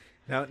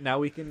 Now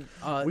we can.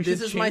 We This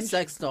should is my change-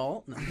 sex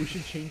doll. No. We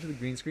should change the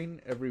green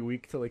screen every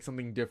week to like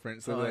something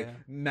different. So Oh, like yeah.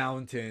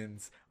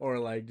 mountains or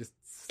like just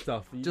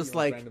stuff. Just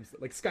like- random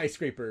stuff, like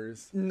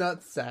skyscrapers.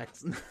 Nut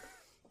sacks.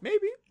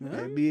 Maybe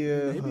Maybe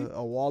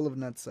a wall of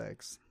nut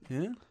sacks.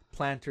 Yeah.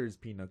 planters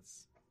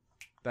peanuts.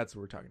 That's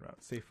what we're talking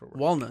about. Safe for work.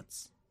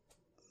 Walnuts.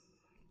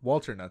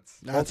 Walter nuts.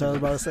 That's what I was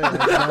about to say. I was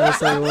about to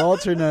say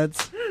Walter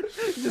nuts.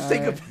 Just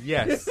take a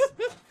Yes.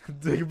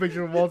 Take a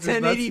picture of Walter's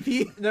nuts.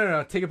 1080p.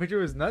 No. Take a picture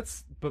of his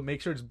nuts, but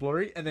make sure it's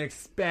blurry, and then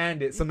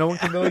expand it so no one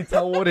can really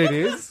tell what it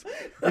is.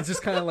 It's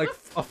just kind of like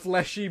a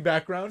fleshy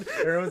background.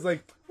 Everyone's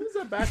like, "Who's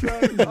that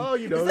background?" Oh,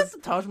 you know, Is that the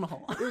Taj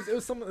Mahal? it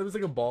was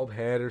like a bald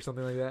head or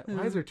something like that.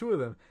 Why is there two of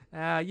them?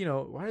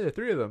 Why are there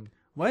three of them?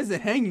 Why is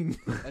it hanging?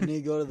 I need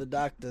to go to the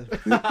doctor.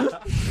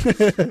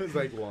 It was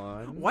like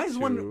one. Why is two.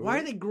 one? Why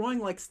are they growing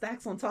like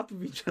stacks on top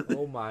of each other?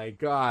 Oh my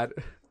god!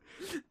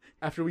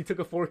 After we took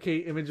a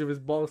 4K image of his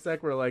ball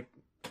sack, we're like,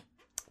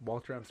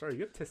 Walter, I'm sorry,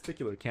 you have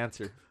testicular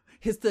cancer.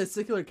 His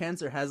testicular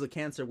cancer has a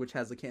cancer, which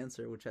has a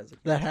cancer, which has a.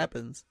 That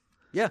happens.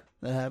 Yeah,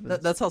 That happens.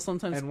 that's how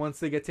sometimes. And once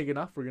they get taken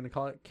off, we're gonna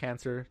call it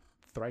cancer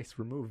thrice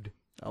removed.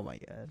 Oh my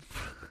god.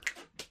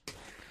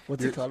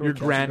 What's Your, it called? your when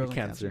cancer grand goes on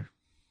cancer.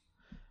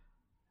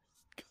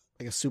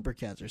 Like a super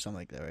cancer, something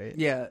like that, right?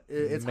 yeah,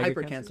 it's Mega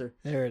hyper cancer? cancer.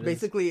 There it is.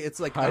 Basically, it's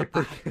like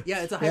Hyper-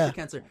 yeah, it's a Yeah. hyper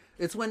cancer.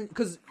 It's when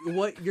because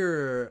what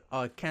your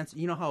cancer,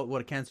 you know how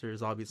what a cancer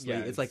is. Obviously,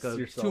 it's like a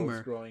your cells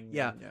tumor. growing.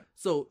 Yeah.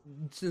 So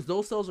since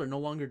those cells are no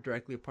longer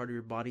directly a part of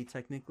your body,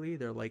 technically,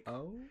 they're like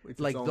Oh, it's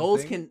like its own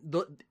those thing?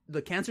 can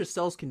the cancer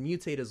cells can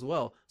mutate as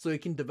well. So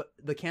it can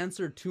the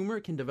cancer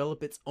tumor can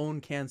develop its own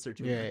cancer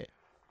tumor, Yeah.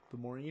 The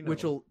more you know.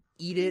 which will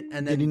eat it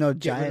and then Did you know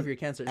get rid giant of your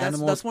cancer.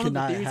 animals That's one of the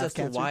cannot theories have as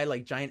to cancer? why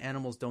like giant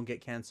animals don't get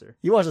cancer.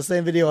 You watched the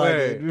same video I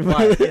Wait, did.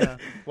 why? Yeah,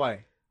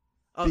 Why?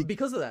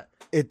 because of that.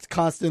 It's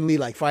constantly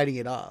like fighting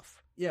it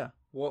off. Yeah.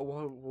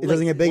 It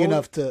doesn't get big well,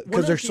 enough to one because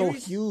of they're the so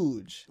theories-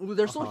 huge. Well,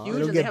 they're so Uh-huh. huge They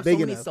don't and they get have so big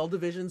many enough. cell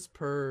divisions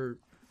per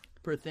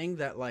thing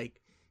that like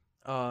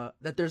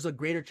that there's a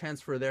greater chance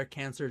for their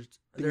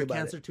about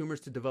cancer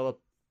tumors to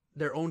develop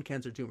their own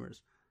cancer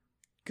tumors.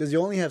 Because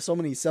you only have so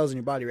many cells in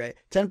your body, right?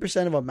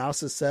 10% of a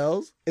mouse's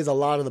cells is a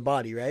lot of the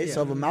body, right? Yeah.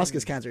 So if a mouse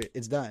gets cancer,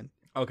 it's done.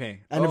 Okay.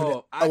 And if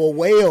Oh, a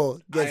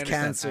whale I gets understand,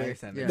 cancer, I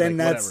understand. Yeah. then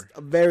Like, that's whatever.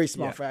 a very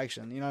small Yeah.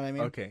 fraction. You know what I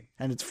mean? Okay.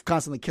 And it's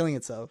constantly killing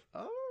itself.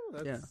 Oh,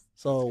 that's... Yeah.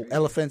 So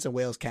elephants and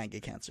whales can't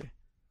get cancer.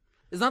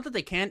 It's not that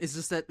they can't; it's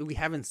just that we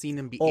haven't seen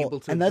them be Oh, able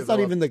to. and that's not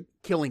develop even the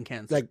killing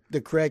cancer. like the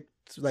correct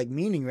like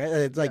meaning, right?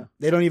 It's like Yeah.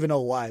 they don't even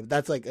know why.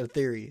 That's like a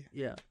theory.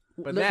 yeah,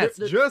 But There- that's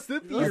there- just a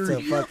That's theory.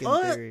 a fucking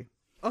What? theory.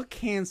 a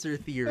cancer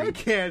theory. A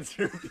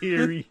cancer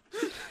theory.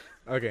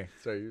 Okay,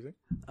 sorry, you were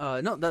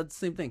saying? No, that's the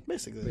same thing.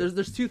 Basically.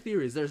 There's two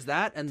theories. There's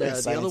that, and the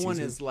That's other science one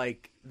easy. is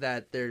like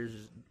that.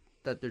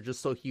 That they're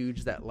just so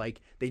huge that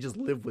like they just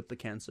live with the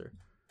cancer.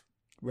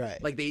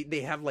 Right. Like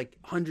they have like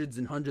hundreds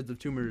and hundreds of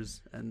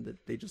tumors, and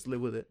that they just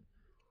live with it.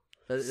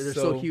 They're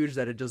so So- huge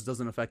that it just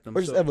doesn't affect them.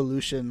 or just So-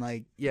 evolution,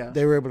 like yeah,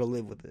 they were able to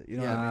live with it. You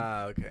know Yeah. what I mean?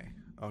 Ah,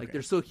 okay. like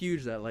they're so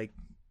huge that like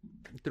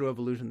through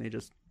evolution they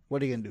just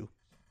What are you gonna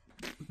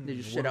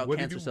do? shit out what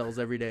do you cancer do? cells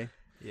every day.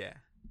 Yeah.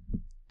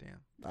 Damn.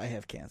 I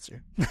have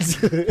cancer.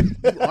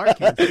 You are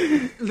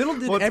cancer. Little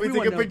did Once we everyone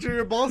take a know. picture of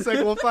your ball sack,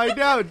 we'll find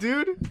out,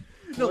 dude.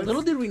 No,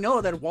 little did we know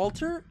that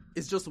Walter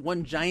is just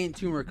one giant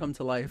tumor come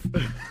to life.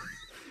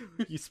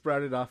 You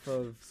sprouted off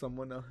of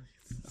someone else.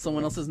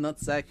 Someone else's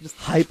nutsack. Just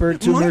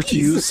Hypertumor to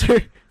you, Monkeys.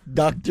 sir.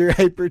 Dr.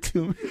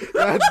 Hypertumor.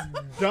 That's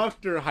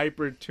Dr.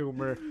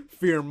 Hypertumor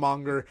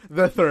Fearmonger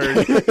the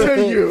Third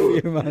to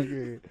you.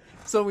 Fearmonger.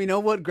 so we know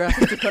what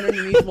graphic to cut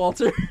underneath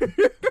Walter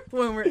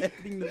when we're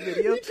editing the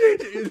video.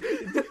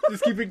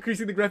 Just keep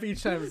increasing the graphic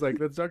each time. It's like,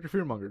 that's Dr.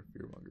 Fearmonger.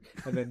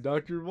 And then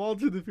Dr.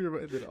 Walter the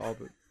Fearmonger. And then all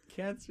the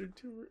cancer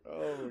tumor.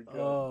 Oh, my God.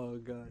 Oh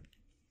god.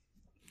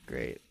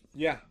 Great.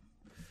 Yeah.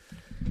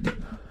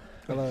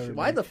 Hello, everybody.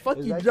 Why the fuck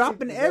Is you that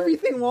dropping cheap?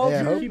 everything, Walter?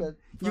 Yeah, I hope Keep- that-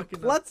 you fucking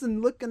up. klutz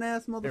looking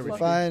ass we motherfucker.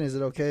 fine. Is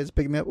it okay? It's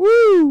picking me up.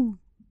 Woo!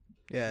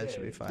 Yeah, it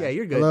should be fine. Yeah,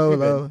 you're good. Hello, You're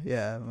hello.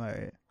 Yeah, I'm all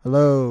right.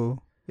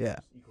 Hello. Yeah,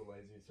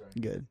 Equalizer,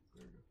 good.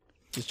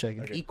 Just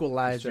checking. Okay.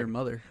 Equalize your Check.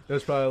 mother.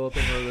 There's probably a little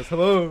thing where it goes,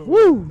 hello.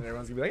 Woo! And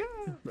everyone's going to be like,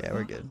 ah. Yeah,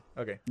 we're good.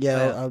 Okay. Yeah,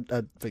 Uh,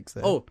 I'll fix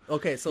that. Oh,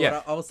 okay. So Yeah.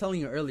 what I was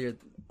telling you earlier,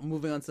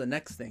 moving on to the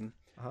next thing.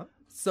 Uh-huh.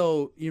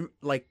 So you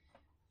like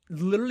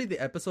literally the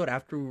episode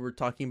after we were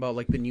talking about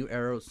like the new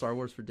era of Star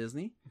Wars for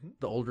Disney,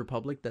 the Old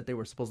Republic that they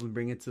were supposed to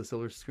bring it to the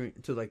silver screen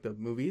to like the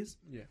movies.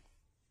 Yeah.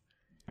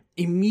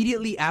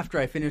 Immediately after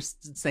I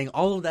finished saying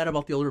all of that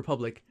about the Old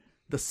Republic,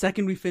 the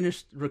second we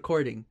finished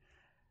recording,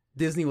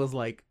 Disney was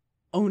like,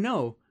 "Oh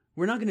no,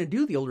 we're not going to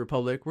do the Old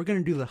Republic. We're going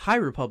to do the High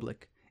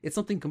Republic. It's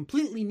something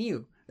completely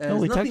new. No,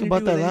 we talked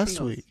about that last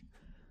week.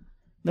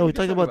 No, we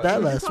talked about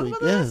that last week.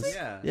 Yes.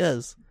 Yeah.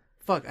 Yes.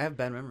 Fuck, I have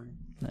bad memory.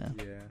 Yeah.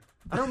 Yeah.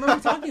 I don't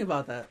remember talking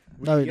about that.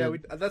 No, we yeah,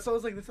 didn't. that's why I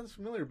was like, this sounds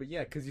familiar, but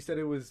yeah, because you said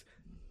it was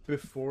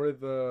before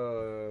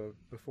the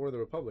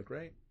Republic,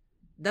 right?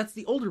 That's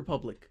the Old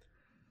Republic.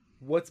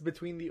 What's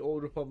between the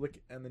Old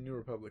Republic and the New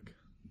Republic?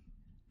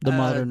 The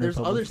modern There's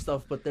Republic. other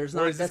stuff, but there's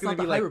Or not. is this That's not gonna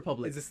the be High like,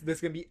 Republic. Is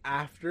this gonna be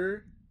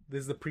after?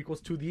 This is the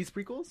prequels to these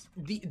prequels?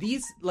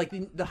 These like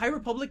the High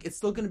Republic, it's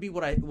still going to be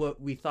what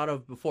we thought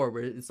of before,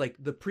 where it's like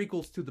the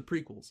prequels to the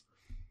prequels,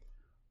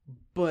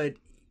 but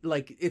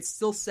like it's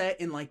still set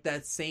in like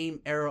that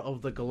same era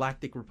of the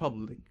Galactic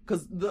Republic.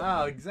 Because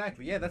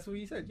exactly. Yeah, that's what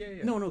you said.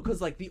 Yeah. no, because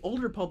like the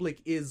Old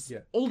Republic is Yeah.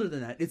 older than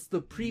that. It's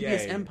the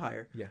previous Yeah.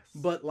 empire. Yes.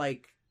 But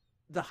like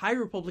the High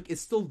Republic is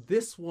still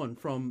this one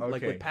from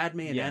like Okay. with Padme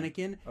and Yeah.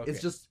 Anakin. Okay.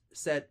 It's just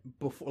set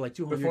before like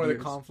 200 before years.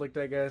 the conflict,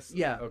 I guess.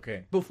 Yeah.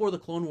 Okay. Before the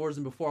Clone Wars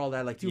and before all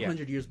that, like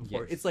 200 years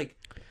before. Yes. It's like,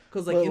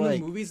 because like But, in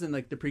like- the movies and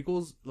like the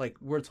prequels, like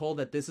we're told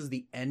that this is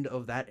the end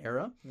of that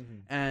era,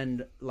 Mhm.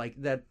 and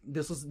like that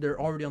they're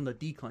already on the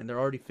decline. They're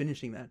already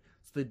finishing that.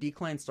 So the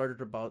decline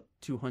started about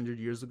 200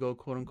 years ago,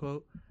 quote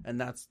unquote, and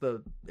that's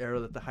the era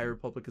that the High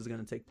Republic is going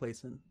to take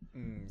place in.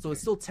 So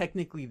it's still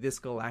technically this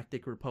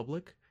Galactic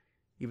Republic,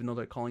 even though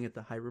they're calling it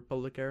the High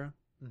Republic era.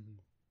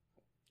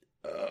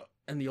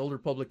 And the Old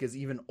Republic is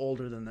even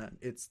older than that.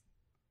 It's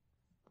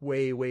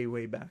way, way,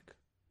 way back.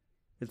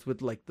 It's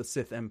with like the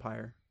Sith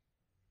Empire.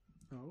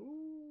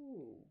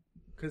 Oh.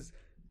 Because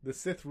the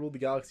Sith ruled the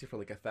galaxy for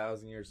like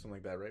 1,000 years, something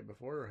like that, right?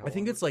 Before? Or how I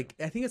think long it's was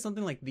it? like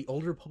something like the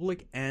Old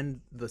Republic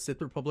and the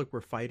Sith Republic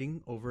were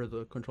fighting over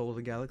the control of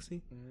the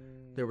galaxy.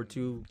 There were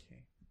two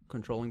Okay.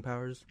 controlling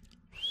powers.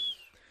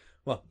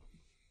 Well,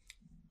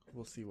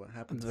 we'll see what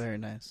happens. It's very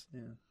nice.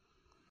 Yeah.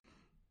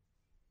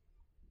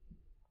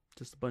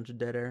 Just a bunch of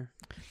dead air.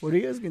 What are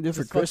you guys gonna do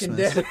for Just fucking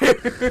Christmas?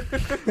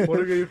 dead. What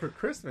are we gonna do for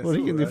Christmas? What are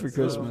you Ooh, gonna do for that's,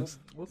 Christmas?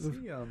 We'll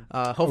see.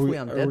 Hopefully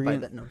I'm are dead we by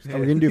gonna- that. No. Are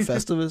we gonna do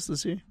Festivus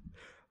this year?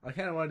 I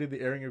kind of want to do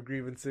the airing of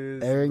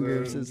grievances. Airing the-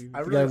 grievances. You I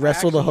really- gotta I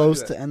wrestle the actually wanna do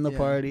host that. to end the Yeah.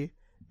 party.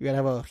 You gotta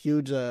have a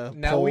huge Now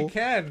poll. we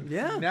can.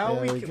 Yeah. Now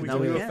Yeah, we we can. can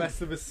We do can do it. a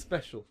Festivus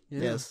special.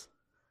 Yeah. Yes.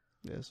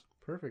 Yes.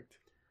 Perfect.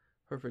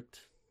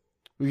 Perfect.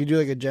 We could do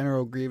like a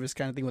General Grievous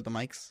kind of thing with the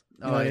mics.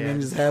 You know Oh, what I yeah.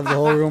 mean? Just have the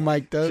whole room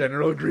mic'd up.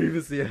 General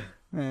Grievous, yeah.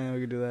 Yeah,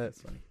 we could do that.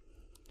 That's funny.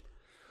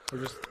 Or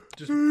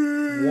just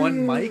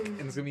one mic,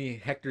 and it's gonna be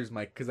Hector's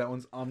mic because that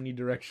one's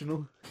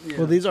omnidirectional. Yeah.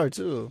 Well, these are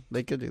too.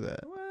 They could do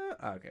that. Well,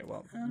 okay,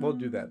 well, we'll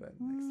do that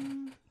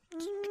then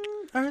next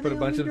time. Are Put a they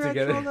bunch of them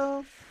together. omnidirectional,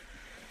 though?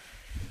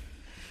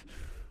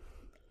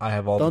 I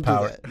have all Don't the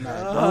power. do that.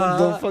 Nah,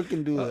 don't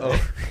fucking do that.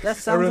 Uh-oh. that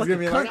sounds Everyone's like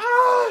gonna a be like, cunt.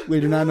 ah! We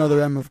do not know the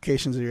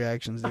ramifications of your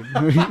actions, dude.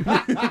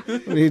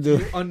 What do you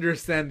do?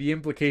 Understand the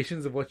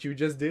implications of what you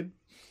just did?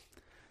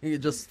 You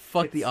just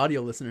fuck the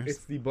audio listeners.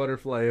 It's the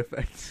butterfly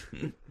effect.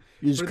 You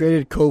just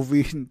created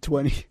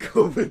COVID-20.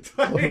 COVID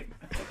time.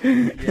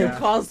 Who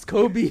caused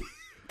Kobe?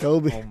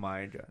 Kobe. Oh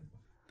my god.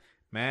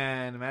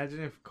 Man,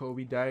 imagine if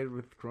Kobe died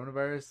with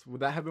coronavirus. Would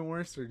that have been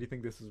worse, or do you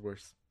think this is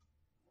worse?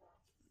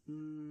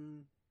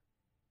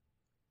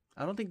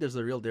 I don't think there's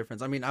a real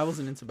difference. I mean, I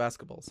wasn't into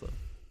basketball, so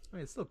I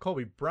mean, it's still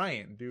Kobe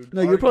Bryant, dude.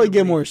 No, you'd probably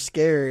get Arguably- more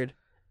scared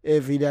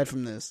if he died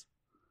from this.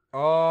 Oh,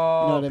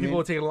 You know what I people mean?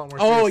 would take it a lot more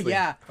Oh seriously.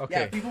 yeah, Okay.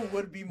 yeah. People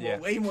would be Yeah.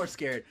 way more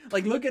scared.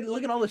 Like look at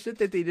all the shit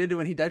that they did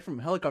when he died from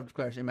a helicopter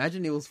crash.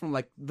 Imagine it was from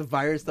like the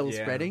virus that was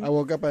Yeah. spreading. I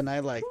woke up at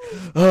night like,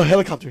 oh,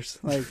 helicopters,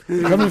 like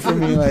coming for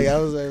me. Like I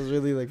was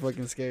really like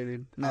fucking scared,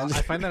 dude. Nah,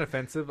 I find that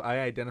offensive. I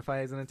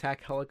identify as an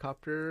attack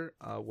helicopter.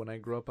 When I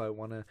grow up, I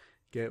want to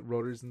get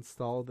rotors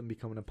installed and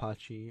become an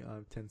Apache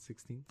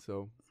 1016.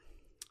 So,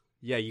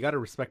 yeah, you got to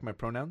respect my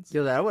pronouns.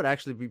 Yo, that would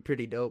actually be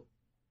pretty dope.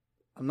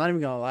 I'm not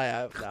even gonna lie.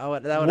 That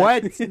would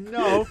What? actually-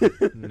 No.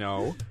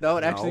 No. that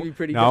would No. actually be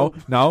pretty No.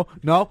 dope. No.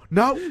 No.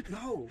 No.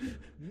 No.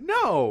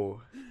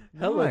 No.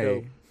 Hella Why?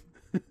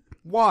 dope.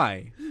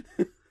 Why?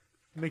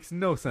 Makes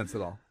no sense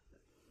at all.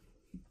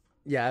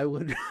 Yeah, I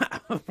would. I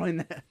would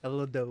find that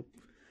hella dope.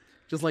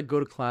 Just like go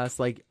to class,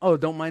 like, oh,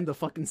 don't mind the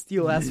fucking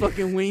steel ass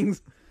fucking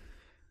wings.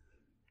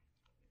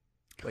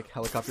 Like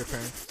helicopter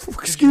parents.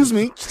 excuse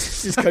me,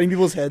 just cutting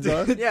people's heads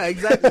off. Yeah,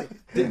 exactly.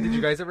 Did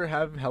you guys ever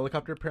have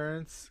helicopter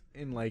parents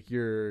in like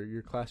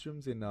your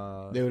classrooms in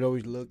They would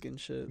always look and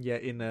shit. yeah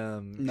in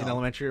No.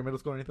 elementary or middle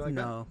school or anything like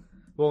that? No.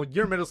 Well,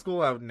 your middle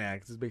school out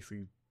next is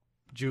basically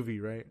juvie,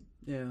 right?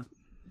 Yeah.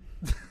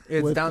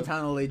 It's With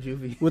downtown LA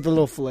juvie. With a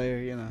little flair,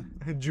 you know.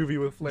 Juvie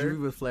with flair.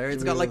 Juvie with flair.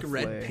 It's Juvie got like with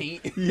red flair.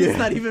 paint. Yeah. It's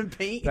not even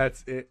paint.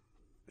 That's it.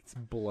 It's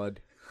blood.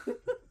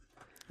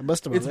 I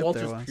busted my It's lip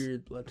Walter's there once.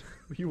 period blood.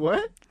 You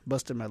what?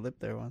 Busted my lip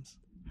there once.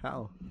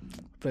 How?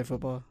 Play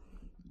football.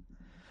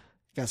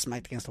 Got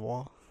smacked against the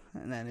wall,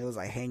 and then it was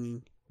like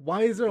hanging.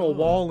 Why is there a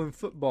wall in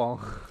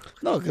football?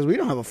 No, because we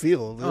don't have a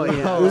field. Oh,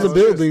 yeah. It was a Oh,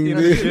 building, you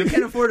dude. You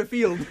can't afford a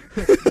field.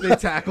 They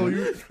tackle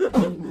you.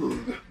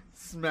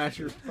 Smash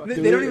your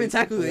fucking. They don't even it's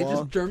tackle you. They wall.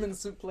 just German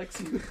suplex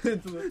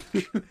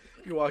you.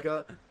 You walk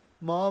out.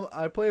 Mom,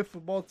 I play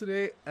football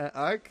today, and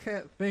I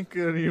can't think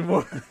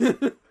anymore.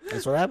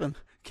 That's what happened.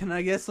 Can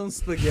I get some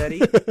spaghetti?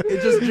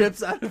 It just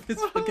drips out of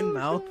his fucking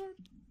mouth.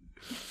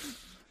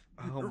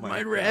 Oh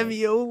My God.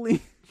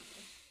 ravioli.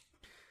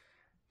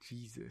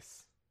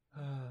 Jesus.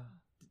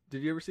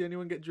 Did you ever see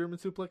anyone get German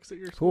suplex at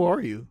your Who school?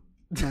 are you?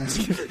 That's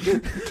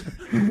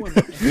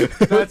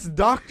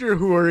Doctor.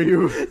 Who are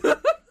you?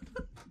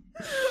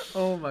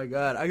 Oh my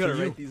god, I gotta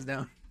Can you- write these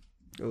down.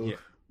 Ooh. Yeah.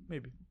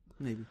 Maybe.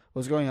 Maybe.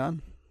 What's going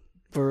on?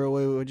 For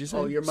wait, what'd you say?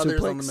 Oh, your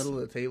mother's on the Suplex? middle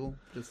of the table,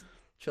 just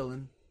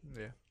chilling.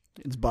 Yeah.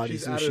 It's body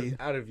She's sushi.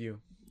 out of you.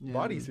 Yeah.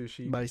 Body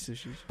sushi. Body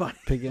sushi. Body-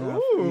 Picking up.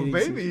 Ooh, eating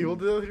maybe sushi. we'll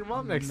do it with your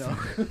mom next No.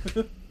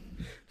 time.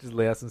 Just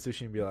lay out some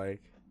sushi and be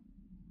like,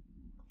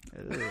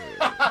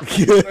 Ugh.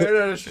 you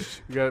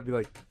gotta be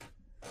like,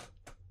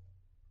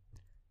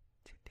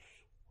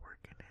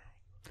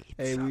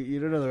 Hey, you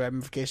don't know the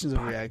ramifications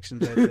of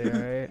reactions right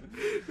there,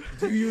 right?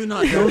 Do you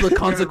not know the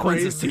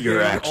consequences to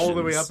your actions? all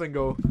the way up and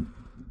go,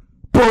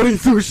 body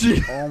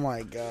sushi. Oh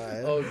my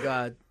god. Oh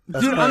god,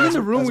 That's dude, my- I'm in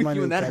the room that's with my you,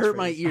 new and that hurt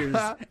my catchphrase. ears,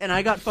 and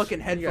I got fucking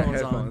You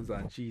headphones, got headphones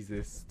on.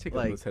 Jesus, take off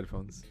Like- those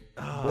headphones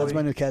on. That's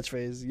my new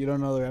catchphrase. You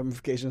don't know the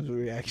ramifications of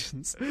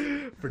reactions.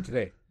 for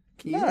today.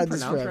 Can you Nah, even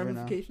just pronounce forever now.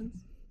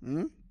 ramifications?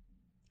 Hmm?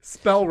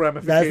 Spell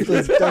That's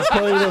ramifications. that's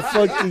probably the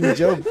fucking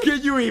joke.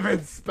 Can you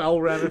even spell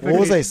ramifications? What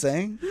was I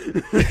saying?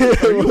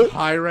 Are you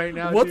high right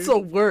now? What's dude? a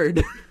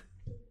word?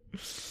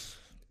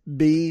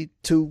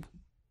 B2V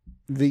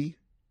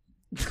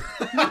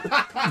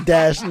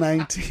dash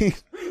 19.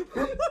 He's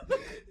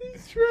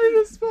trying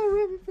to spell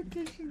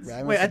ramifications.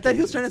 Wait, I thought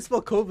he was trying to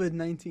spell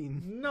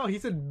COVID-19. No, he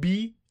said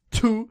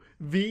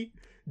B2V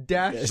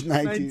dash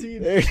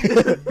 19. There you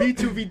go.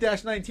 B2V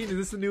dash 19. Is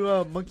this a new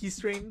monkey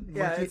strain?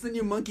 Yeah, Monkey? it's a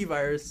new monkey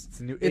virus. It's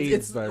a new AIDS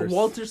It's virus.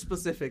 Walter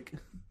specific.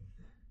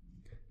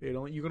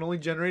 You can only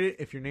generate it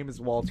if your name is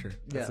Walter.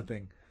 That's Yeah. the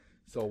thing.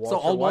 So, So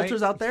all White,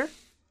 Walters out there?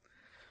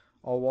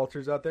 all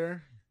Walters out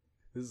there.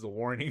 This is a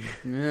warning.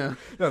 Yeah.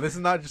 No, this is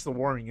not just a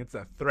warning. It's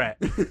a threat.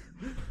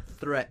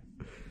 Threat.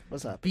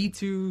 What's up?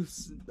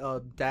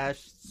 B2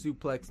 dash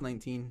suplex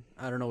 19.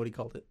 I don't know what he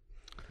called it.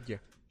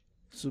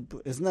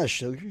 Isn't that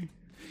sugar?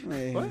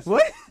 Wait. What?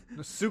 What?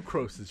 No,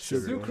 sucrose is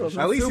sugar. Sucrose,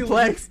 At least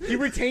suplex. he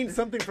retained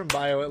something from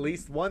bio. At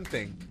least one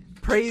thing.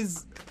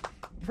 Praise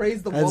the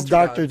That's Walter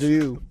Doctor gods. to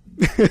you.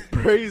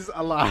 Praise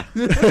Allah.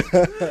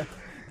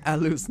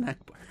 Alu snack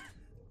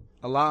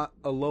bar.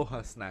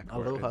 Aloha snack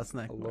bar. Aloha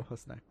snack bar. Aloha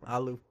snack bar.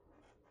 Alu.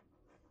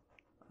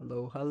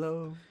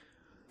 Hello.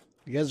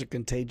 You guys are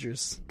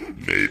contagious.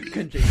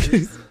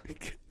 Contagious.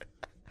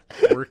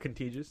 We're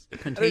contagious.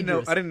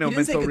 Contagious. I didn't know He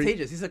didn't say mental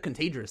contagious. He said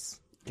contagious.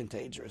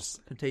 Contagious.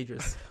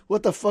 Contagious.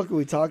 What the fuck are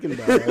we talking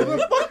about? Right? What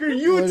the fuck are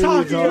you What are we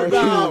talking talking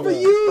about?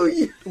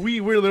 about?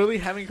 We're literally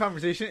having a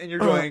conversation, and you're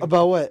going.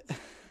 About what?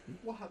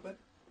 What happened?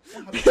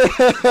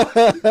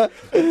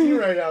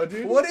 You right now,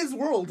 dude. What is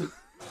world?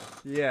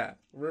 Yeah,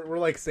 we're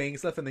like saying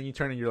stuff, and then you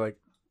turn and you're like,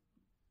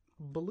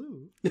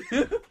 Baloo.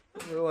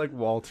 We're like,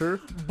 Walter,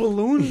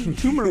 Balloon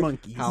tumor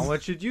monkeys. how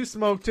much did you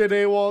smoke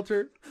today,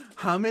 Walter?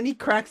 How many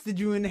cracks did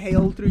you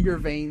inhale through your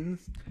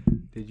veins?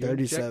 Did you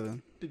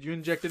 37. Did you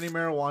inject any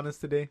marijuanas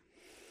today?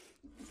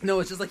 No,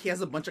 it's just like he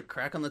has a bunch of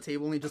crack on the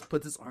table and he just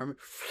puts his arm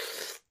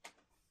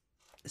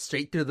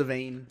straight through the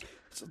vein.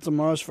 So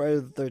tomorrow's Friday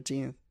the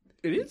 13th.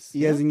 It is.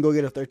 You guys can go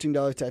get a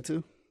 $13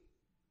 tattoo.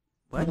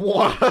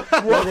 What?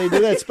 Yeah, they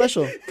do that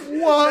special.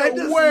 What? That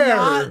does Where?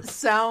 not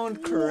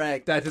sound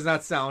correct. That does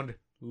not sound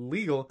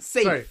legal.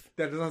 Safe. Sorry,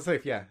 that does not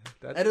safe. Yeah,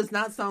 That does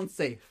not sound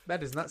safe.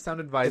 that does not sound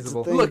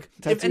advisable. thing. Look,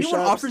 if Tattoo anyone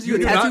shops, offers you You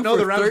a do tattoo not know for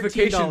the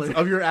ramifications $13,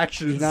 of your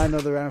actions. You not know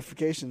the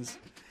ramifications.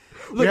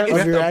 we look, have, if- we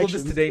have your to upload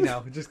actions. this today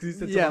now, just because you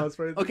said yeah. tomorrow's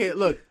Friday. Okay,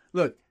 look.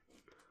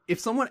 If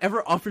someone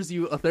ever offers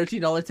you a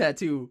 $13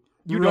 tattoo,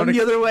 You run don't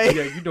the other way.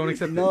 Yeah, you don't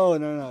accept it.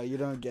 No, you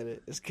don't get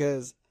it. It's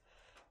because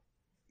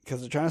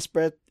they're trying to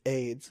spread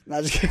AIDS.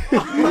 Not just kidding.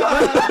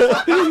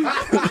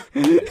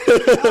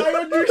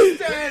 I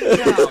understand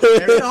now.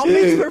 It all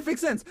makes perfect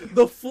sense.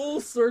 The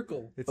full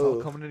circle. It's all Oh,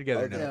 coming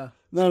together okay. now.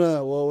 Yeah. No.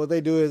 Well, what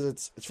they do is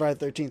it's Friday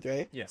the 13th,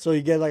 right? Yeah. So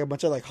you get like a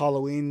bunch of like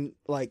Halloween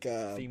like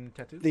Theme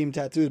tattoo. themed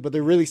tattoos, but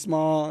they're really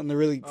small and they're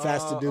really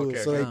fast to do. Okay,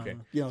 so okay,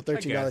 they, okay.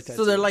 $13 guess. tattoos.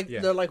 So they're like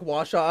Yeah. they're like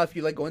wash off.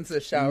 You like go into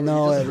the shower.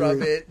 No, you just rub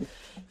every- it.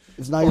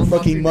 it's not your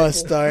fucking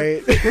must,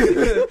 alright?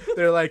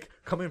 They're like,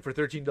 come in for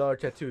 $13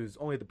 tattoos,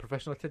 only the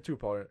professional tattoo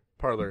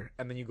parlor.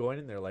 And then you go in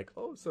and they're like,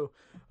 oh, so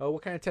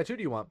what kind of tattoo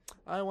do you want?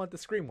 I want the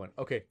Scream one.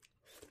 Okay.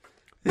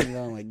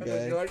 Oh my And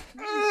then you're god.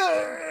 like,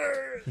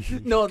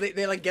 "Argh." No,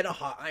 they like get a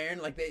hot iron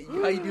like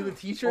how you do the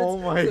t-shirts. Oh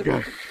my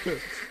god.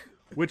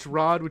 Which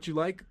rod would you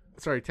like?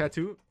 Sorry,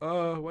 tattoo?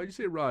 Why'd you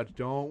say rod?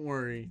 Don't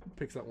worry.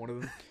 Picks up one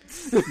of them.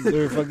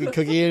 They're fucking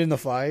cooking it in the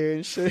fire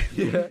and shit.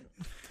 Yeah.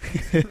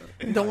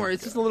 Don't worry,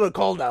 it's just a little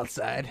cold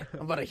outside.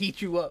 I'm about to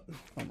heat you up.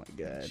 Oh my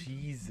god.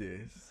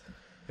 Jesus.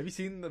 Have you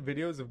seen the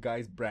videos of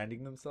guys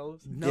branding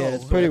themselves? No, Yeah,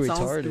 it's pretty that sounds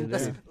retarded, stupid.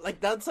 That's, yeah.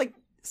 that's like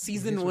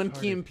season It is 1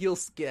 retarded. Key and Peele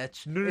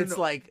sketch. No, it's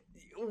no. like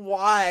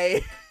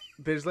why?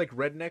 There's like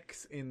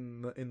rednecks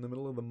in the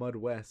middle of the Mud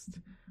West,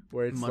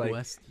 where it's Mud like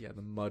West? yeah,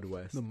 the Mud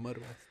West. Mud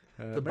West.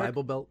 The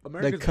Bible Belt.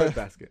 America's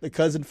breadbasket. The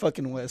cousin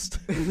fucking West.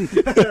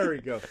 There we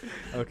go.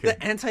 Okay.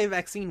 The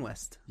anti-vaccine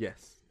West.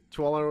 Yes.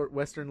 To all our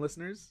Western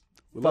listeners,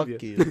 we Fuck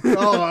love you.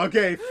 Oh,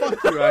 okay.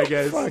 Fuck you, I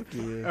guess. Fuck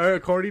you.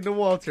 According to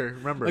Walter,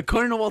 remember,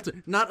 According to Walter,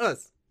 not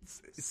us.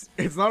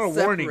 it's not a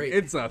warning. Separate.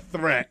 It's a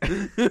threat.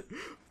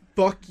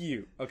 Fuck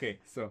you. Okay,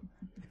 so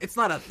It's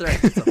not a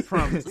threat. It's a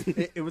promise.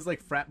 it was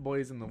like frat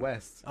boys in the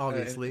West,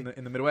 Obviously.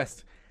 in the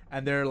Midwest,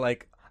 and they're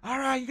like, "All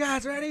right, you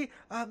guys ready?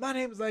 My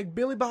name's like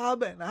Billy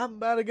Bob, and I'm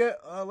about to get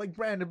like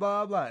Brandon,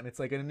 blah blah." And it's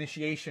like an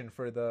initiation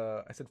for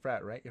the I said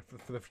frat, right?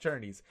 For the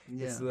fraternities.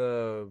 Yeah. It's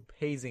the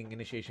hazing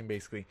initiation,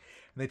 basically.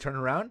 And they turn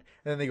around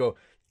and then they go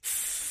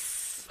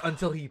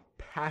until he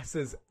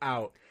passes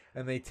out,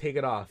 and they take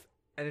it off.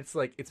 And it's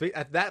like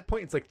at that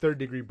point it's like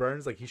 3rd-degree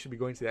burns, like he should be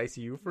going to the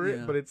ICU for it,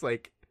 Yeah. but it's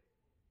like,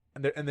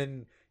 and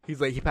then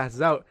he's like, he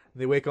passes out,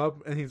 and they wake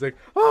up, and he's like,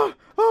 oh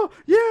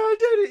yeah, I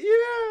did it,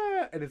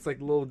 yeah, and it's like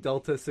little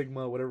Delta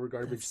Sigma whatever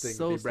garbage thing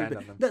so they brand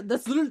stupid. on them.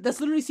 That's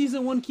literally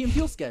season 1 Key and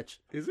Peele sketch.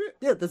 Is it?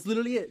 Yeah, that's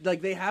literally it.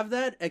 Like they have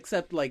that,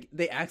 except like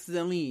they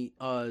accidentally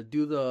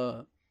do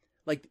the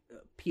like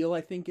Peele,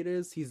 I think it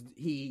is. He's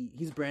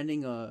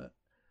branding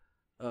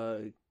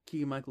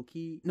Keegan Michael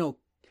Key. No,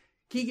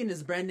 Keegan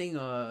is branding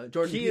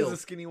Jordan Key Peele. is the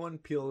skinny one,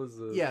 Peel is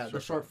the the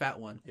short fat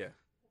one. Yeah.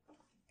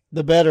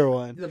 The better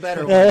one. The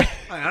better one.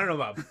 I don't know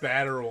about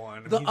better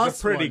one. The He's Us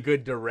a pretty one.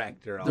 good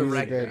director. I'll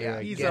Director, say. yeah.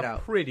 He's Get a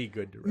Out. pretty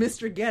good director.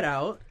 Mr. Get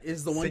Out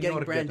is the one Señor getting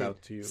Get branded.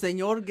 Out to you.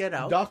 Senor Get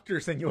Out. Dr.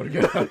 Senor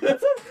Get Out.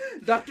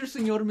 Dr.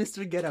 Senor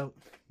Mr. Get Out.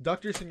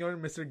 Dr. Senor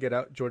and Mr. Get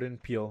Out, Jordan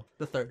Peele,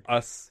 The third.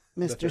 Us.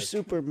 the Mr. third.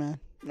 Superman.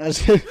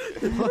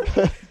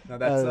 No,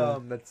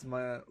 that's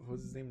my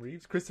what's his name?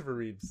 Reeves? Christopher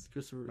Reeves.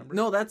 Remember?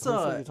 No, that's What the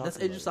fuck are you that's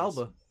talking Idris about?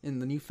 Alba in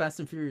the new Fast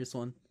and Furious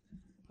one.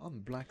 I'm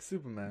Black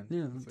Superman.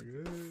 Yeah. It's like,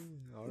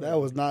 all right. That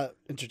was not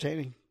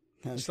entertaining.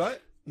 You saw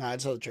it? Nah, I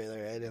saw the trailer.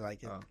 I didn't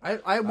like it. Oh.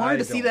 I wanted I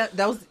to see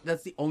don't.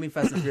 that's the only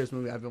Fast and Furious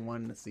movie I've been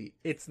wanting to see.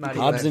 It's not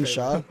Hobbs even and that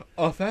Shaw.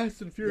 A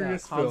Fast and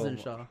Furious Hobbs film. and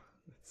Shaw.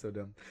 So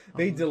dumb.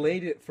 They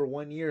delayed it for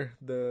 1 year.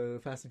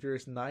 The Fast and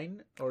Furious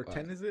 9 or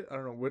 10 is it? I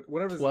don't know.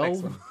 Whatever the next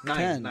 12? one. 9.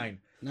 10. 9.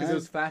 Because it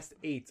was Fast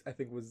 8. I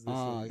think was this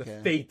Oh, one. The okay.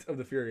 Fate of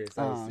the Furious.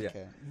 That Oh, was,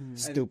 okay.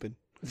 Stupid.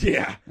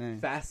 Yeah.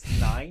 Mm. Fast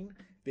 9.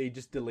 They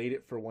just delayed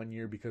it for 1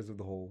 year because of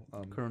the whole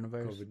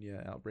Coronavirus.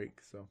 COVID outbreak.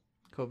 So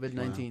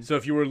COVID-19.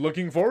 if you were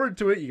looking forward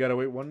to it, you gotta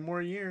wait 1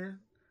 more year.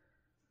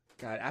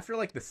 God, after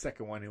like the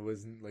second one, it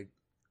wasn't like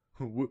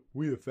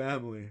we the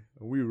family,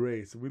 and we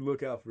race, and we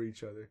look out for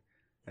each other,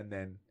 and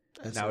then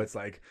now it's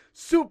like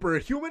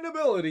superhuman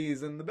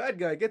abilities, and the bad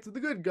guy gets the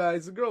good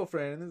guy's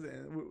girlfriend,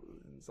 and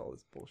it's all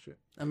this bullshit.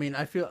 I mean,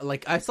 I feel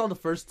like I saw the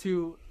first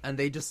two, and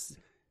they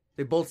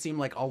both seem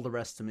like all the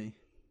rest to me.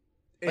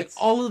 Like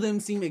all of them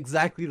seem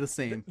exactly the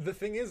same. The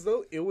thing is,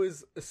 though, it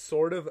was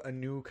sort of a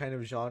new kind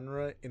of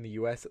genre in the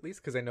U.S. at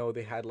least, because I know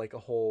they had like a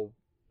whole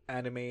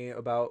anime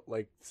about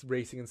like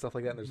racing and stuff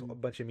like that, and there's a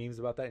bunch of memes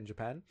about that in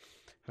Japan.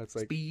 How it's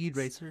like Speed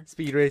Racer.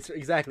 Speed Racer,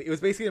 exactly. It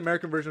was basically an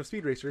American version of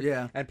Speed Racer.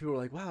 Yeah. And people were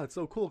like, wow, it's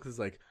so cool because it's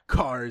like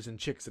cars and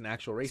chicks and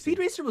actual racing. Speed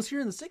Racer was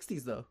here in the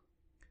 60s, though.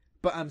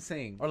 But I'm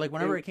saying, Or like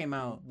whenever it came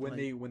out. when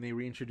like, they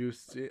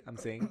reintroduced it, I'm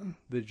saying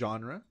the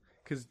genre,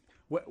 because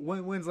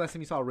when's the last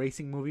time you saw a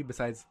racing movie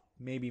besides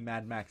maybe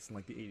Mad Max in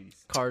like the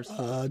 80s? Cars.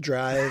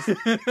 Drive.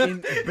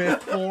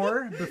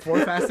 Before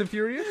Fast and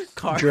Furious?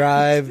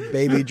 Drive.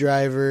 Baby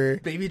Driver.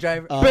 Baby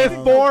Driver.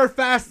 Before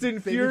Fast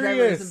and Baby Driver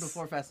Furious. isn't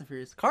before Fast and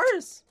Furious. Cars.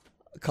 Fast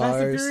and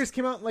Cars. Furious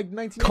came out in like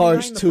 1999,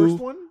 Cars the 2.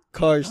 first one?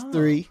 Cars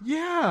 3.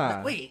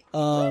 Yeah. Wait.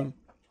 A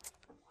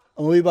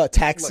movie about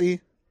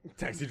Taxi.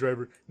 Taxi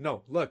Driver.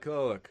 No, look.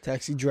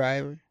 Taxi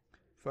Driver.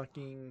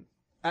 Fucking.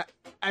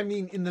 I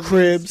mean, in the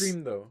Cribs.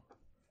 mainstream though.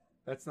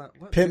 That's not.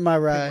 What? Pimp My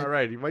Pimp Ride. My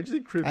Ride. Why'd you say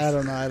Cribs? I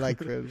don't know. I like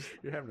Cribs.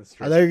 You're having a I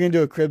stroke. thought you were going to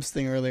do a Cribs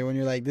thing earlier when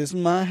you're like, this is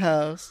my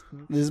house.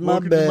 This is my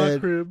Welcome to my bed.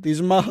 crib. These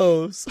are my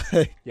hoes.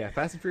 Yeah,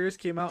 Fast and Furious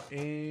came out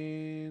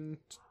in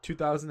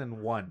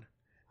 2001.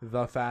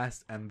 The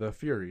Fast and the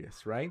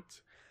Furious, right?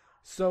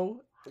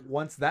 So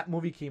once that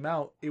movie came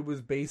out, it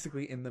was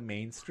basically in the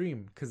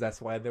mainstream because that's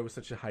why there was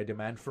such a high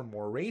demand for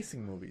more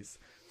racing movies.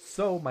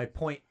 So my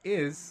point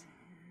is,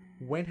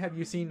 when have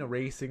you seen a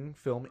racing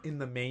film in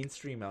the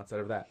mainstream outside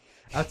of that?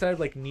 Outside of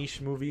like niche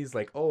movies,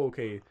 like, oh,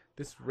 okay,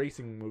 this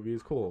racing movie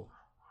is cool.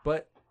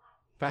 But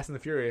Fast and the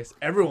Furious,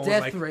 everyone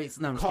Death was like, Race.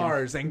 No, I'm just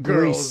cars and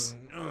Grease. girls.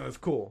 And, it's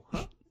cool.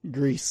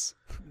 Grease.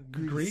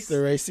 Grease?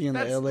 They're racing in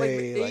That's the LA. like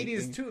the 80s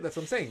thing. too. That's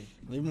what I'm saying.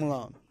 Leave them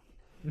alone.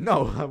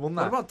 No, I will What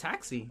not. about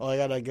Taxi? Oh, I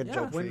got a good Yeah,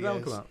 joke for When you did that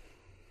one guys. come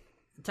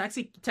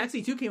out?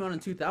 Taxi 2 came out in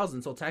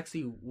 2000, so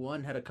Taxi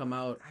 1 had to come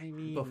out I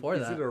mean, before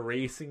is that. it a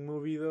racing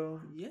movie though?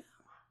 Yeah.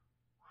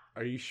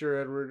 Are you sure,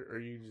 Edward? Or are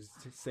you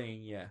just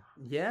saying yeah?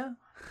 Yeah.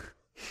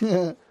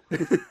 Oh,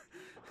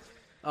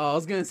 I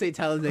was gonna say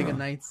Talladega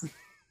Nights.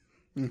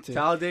 Me too.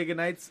 Talladega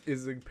Nights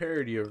is a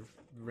parody of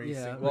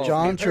racing. Yeah. Well,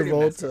 John a parody of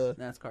NASCAR. Travolta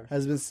NASCAR.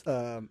 has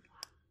been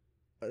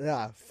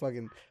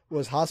fucking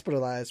was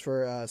hospitalized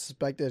for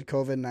suspected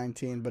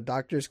COVID-19, but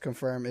doctors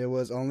confirm it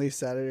was only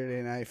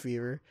Saturday night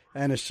fever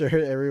and assured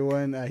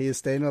everyone he is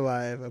staying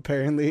alive.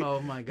 Apparently,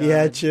 Oh my god. he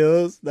had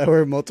chills that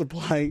were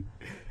multiplying,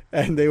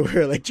 and they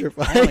were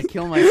electrifying. I want to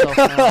kill myself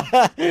now.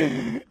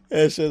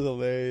 That shit's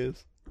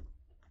hilarious.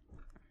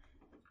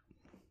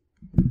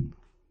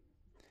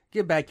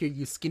 Get back here,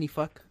 you skinny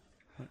fuck.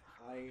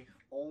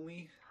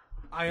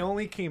 I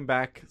only came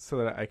back so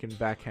that I can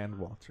backhand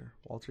Walter.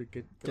 Walter,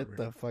 get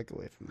The fuck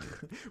away from me.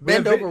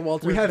 Bend over,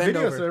 Walter. We have Bend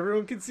video over. so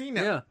everyone can see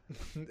now.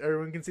 Yeah.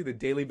 Everyone can see the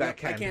daily I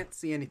backhand. can't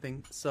see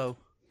anything, so.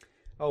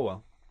 Oh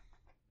well.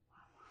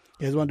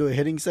 You guys want to do a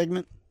hitting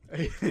segment?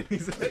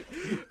 He's like,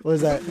 What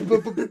is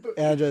that?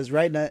 Address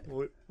right net.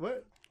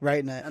 what?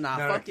 Right net. Nah,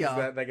 No, fuck 'cause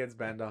y'all. that gets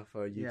banned off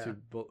YouTube.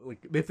 Yeah. Like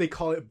if they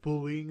call it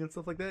bullying and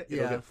stuff like that,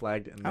 it'll Yeah. get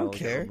flagged and I don't they'll get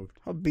care. removed.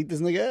 I'll beat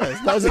this nigga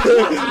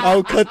ass.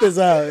 I'll cut this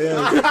out.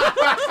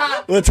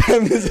 Yeah. What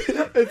time is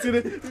it?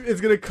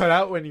 It's gonna cut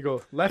out when you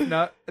go left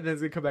nut, and then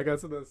it's gonna come back out.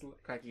 So that's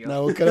cracking up.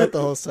 No, we'll cut out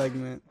the whole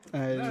segment. All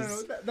right, No,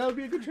 just- that would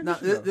be a good Now,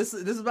 transition. this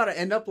is about to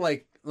end up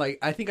like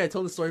I think I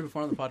told the story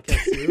before on the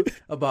podcast too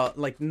about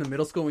like in the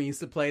middle school when we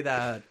used to play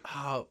that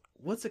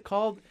what's it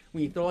called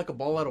when you throw like a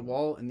ball at a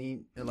wall and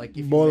then like if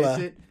you Bola.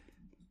 miss it,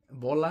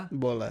 bola.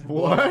 Bola.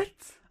 What?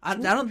 I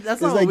don't. That's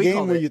It's not like what we game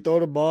call where it. you throw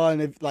the ball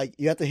and if like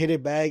you have to hit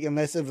it back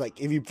unless if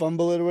you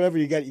fumble it or whatever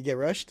you get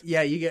rushed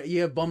Yeah, you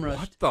get bum rush.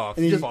 What the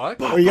And you just- fuck?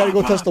 or you got to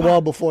go touch the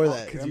wall before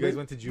that. Because you remember? guys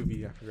went to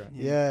juvie, I forgot.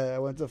 Yeah, I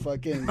went to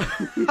fucking.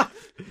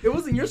 It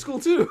was in your school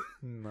too.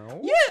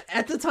 No. Yeah,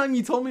 at the time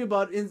you told me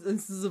about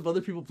instances of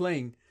other people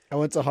playing. I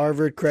went to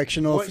Harvard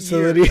Correctional What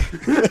Facility.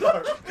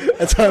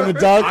 That's how I'm a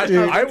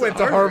doctor. I went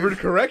to Harvard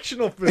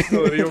Correctional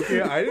Facility. Okay,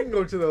 I didn't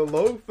go to the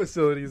low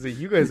facilities that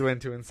you guys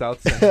went to in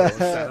South Central and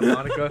Santa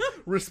Monica,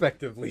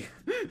 respectively.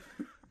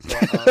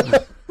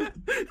 But,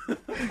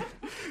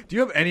 do you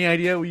have any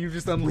idea what you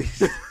just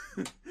unleashed?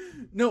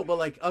 No, but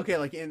like okay,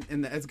 like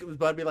in the, it's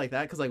about to be like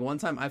that because like one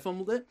time I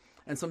fumbled it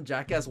and some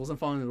jackass wasn't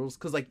following the rules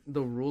because like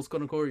the rules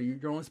quote unquote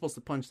you're only supposed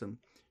to punch them.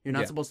 You're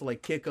not Yeah. supposed to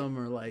like kick them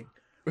or like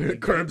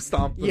Curb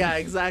stomp them. yeah,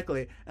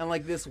 exactly. And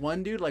like this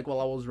one dude, like while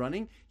I was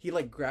running, he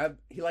like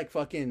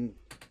fucking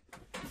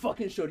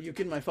showed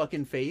in my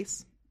fucking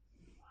face.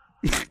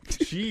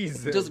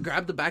 Jesus. Just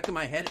grabbed the back of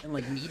my head and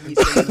like kneed me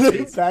straight in the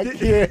face. Back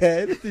to your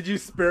head. Did you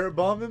spirit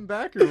bomb him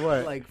back or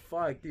what? Like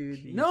fuck,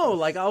 dude. No,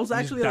 like I was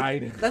actually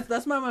died. like,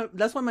 that's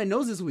why my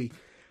nose is weak.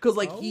 Cause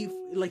like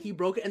he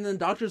broke it, and then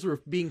doctors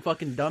were being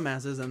fucking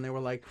dumbasses, and they were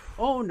like,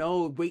 "Oh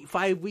no, wait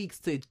 5 weeks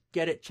to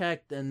get it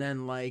checked, and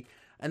then like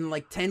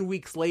 10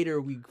 weeks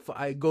later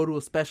I go to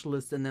a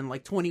specialist, and then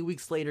like 20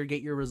 weeks later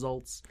get your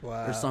results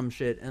Wow. or some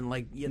shit." And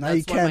like Now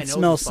that's you why my can't nose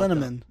smell is fucked up.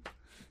 cinnamon.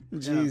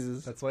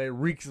 Jesus. That's why it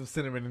reeks of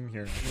cinnamon in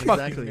here.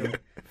 Exactly. Fucking-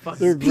 Fuck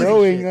They're this piece of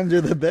growing shit. under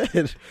the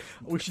bed.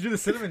 We should do the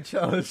cinnamon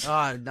challenge.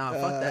 Ah, nah,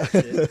 fuck that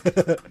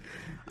shit.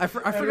 I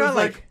forgot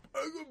like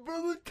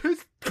brother,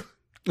 taste.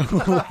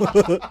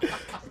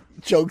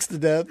 Chokes to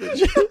death.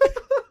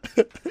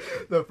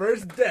 The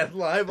first death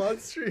live on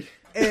stream.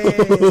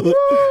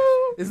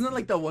 isn't it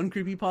like the one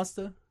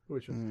creepypasta?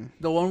 Which one?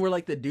 The one where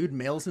like the dude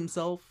mails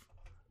himself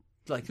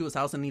like to his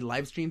house and he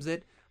live streams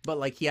it, but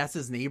like he asks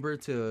his neighbor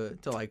to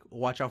like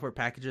watch out for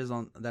packages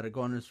that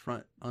go on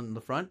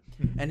the front,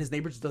 and his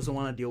neighbor just doesn't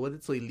want to deal with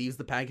it, so he leaves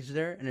the package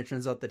there, and it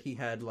turns out that he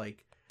had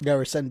like You got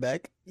to send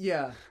back.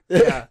 yeah You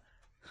got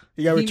to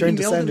he return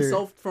to mailed sender.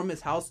 himself from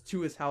his house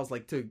to his house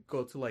like to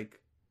go to like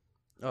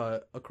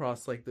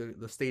across like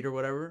the state or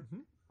whatever.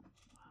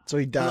 So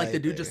he died. And like the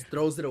dude there. just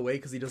throws it away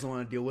because he doesn't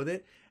want to deal with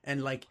it,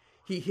 and like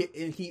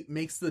he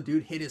makes the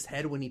dude hit his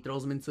head when he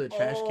throws him into the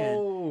trash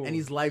can, and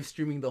he's live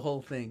streaming the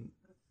whole thing.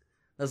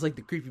 That's like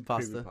the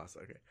creepypasta.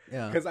 Okay.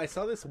 Yeah. Because I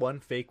saw this one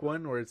fake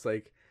one where it's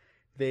like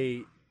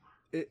they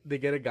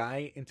get a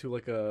guy into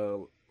like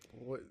a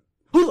what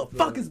Who the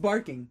fuck is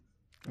barking?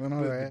 I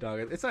know, the right? dog.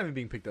 It's not even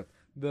being picked up.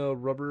 The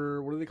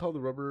rubber. What do they call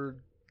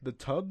the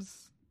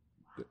tubs?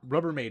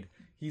 Rubbermaid.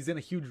 He's in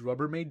a huge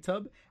Rubbermaid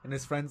tub, and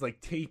his friends like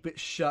tape it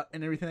shut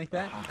and everything like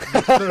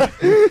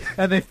that,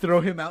 and they throw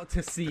him out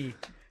to sea.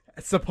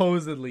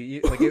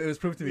 Supposedly, like it was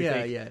proved to be Yeah,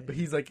 fake. yeah. But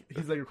he's like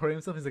recording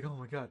himself. He's like, "Oh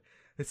my god,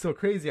 it's so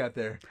crazy out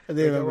there." I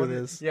do remember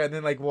wonder- this. Yeah, and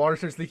then like water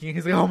starts leaking.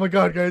 He's like, "Oh my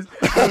god, guys!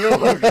 I don't know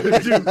what I'm gonna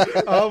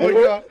do. Oh my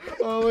god!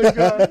 Oh my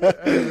god!"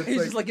 And it's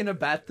He's just like in a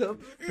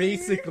bathtub.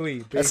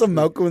 basically. That's some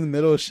Malcolm in the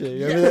Middle shit.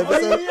 You remember that Oh,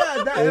 episode?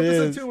 yeah, that It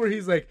episode is. too, where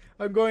he's like,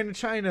 "I'm going to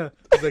China."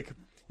 He's like,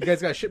 "You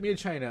guys gotta ship me to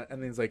China,"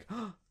 and then he's like,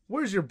 oh,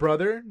 "Where's your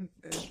brother,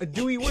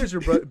 Dewey? Where's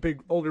your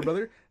big older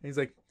brother?" And he's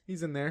like,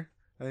 "He's in there."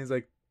 And he's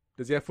like,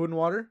 "Does he have food and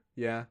water?"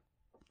 "Yeah."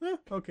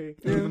 Okay.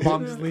 And the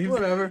mom just leaves.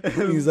 Whatever.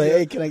 He's like,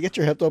 "Hey, can I get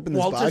your help to open this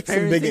Walter's box?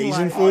 Some big parenting Asian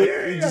life. food." Oh,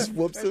 yeah, He yeah. just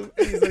whoops him.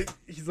 And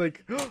he's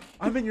like, oh,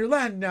 "I'm in your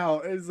land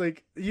now." And it's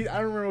like, I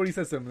don't remember what he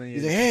says to him. And then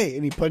He's like, "Hey,"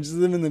 and he punches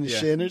him in the Yeah.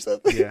 shin or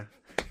something. yeah.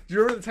 Do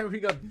you remember the time he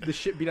got the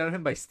shit beat out of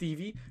him by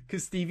Stevie?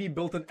 Because Stevie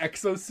built an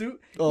exosuit,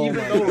 Oh even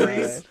my though God.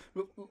 Reese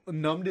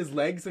numbed his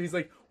legs. So he's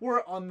like,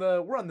 "We're on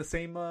the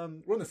same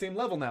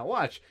level now."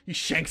 Watch. He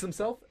shanks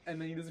himself,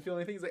 and then he doesn't feel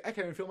anything. He's like, "I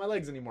can't even feel my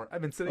legs anymore.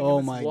 I've been sitting Oh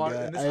in this my water,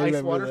 God. in this I ice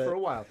remember water that. for a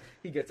while."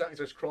 He gets out and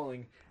starts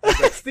crawling. He's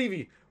like,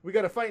 "Stevie, we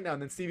got to fight now."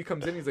 And then Stevie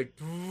comes in. He's like,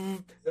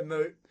 and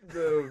the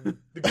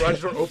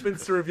garage door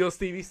opens to reveal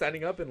Stevie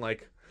standing up and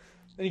like,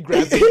 and he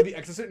grabs the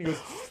exosuit and he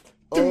goes.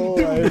 Oh,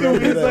 I remember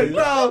He's that. like,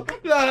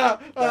 no.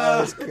 That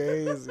was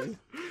crazy.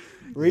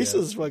 Reese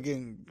is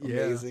fucking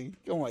Yeah. amazing.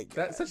 Oh my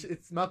god.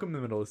 It's Malcolm in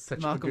the Middle is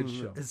such Malcolm a good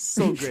show. is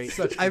so great.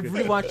 Such a I've good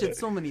rewatched it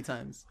so many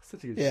times.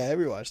 Such a good Yeah, I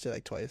rewatched it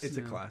like twice. It's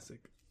a Yeah. classic.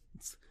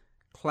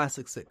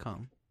 Classic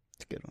sitcom.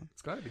 It's a good one.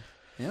 It's gotta be.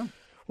 Yeah.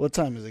 What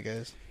time is it,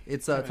 guys?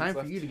 It's minutes time for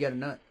left. you to get a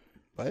nut.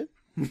 What?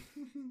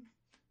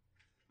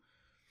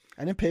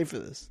 I didn't pay for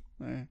this.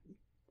 All right.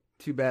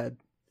 Too bad.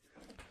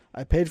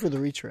 I paid for the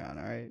reach around.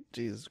 All right.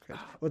 Jesus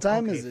Christ. What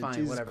time Okay, is it? fine,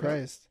 Jesus whatever.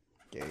 Christ.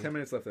 Okay. 10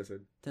 minutes left, I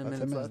said. 10 Oh, minutes,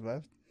 10 minutes left.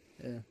 left.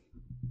 Yeah.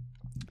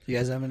 You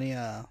guys have any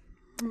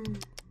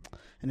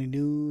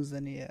news?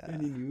 Any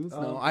news?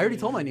 No, I already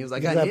told my news. I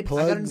You got got hit. I got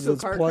plugs? into a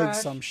Let's car plug crash.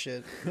 some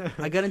shit.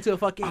 I got into a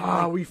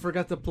fucking. We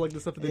forgot to plug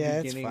this up at the Yeah,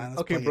 it's beginning. fine.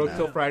 Let's Okay, plug it broke now.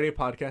 till Friday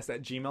podcast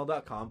at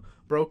gmail.com.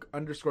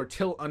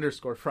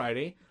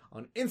 Broke_till_Friday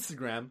on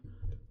Instagram.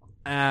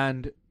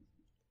 And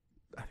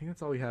I think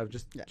that's all we have.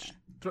 Just Yeah.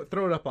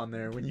 throw it up on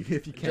there when if you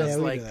can. Just Yeah,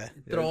 we like do that.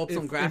 throw up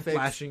some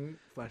graphics.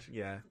 Flashing,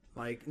 yeah.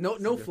 Like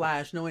no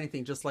flash, no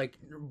anything. Just like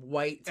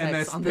white text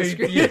MS on the Paint,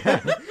 screen.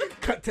 yeah.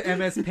 Cut to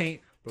MS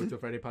Paint. Broke till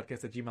Friday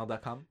podcast at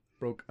gmail.com.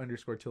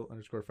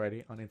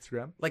 Broke_till_Friday on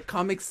Instagram. Like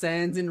Comic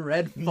Sans in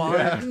red font.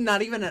 Yeah.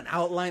 Not even an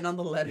outline on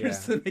the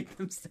letters Yeah. to make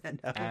them stand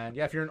out. And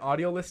yeah, if you're an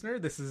audio listener,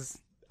 this is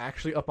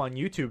actually up on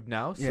YouTube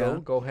now. So Yeah.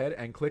 go ahead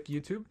and click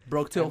YouTube.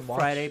 Broke Till and watch.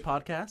 Friday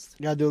podcast.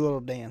 You gotta do a little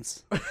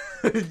dance.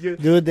 You-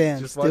 Do a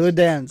dance. Just Do watch- a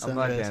dance. I'm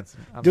not Andres.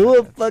 dancing. I'm Do not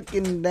a dancing.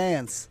 fucking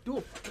dance.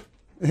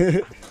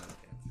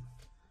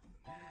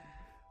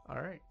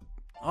 All right.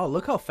 Oh,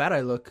 look how fat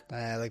I look.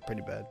 I look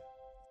pretty bad.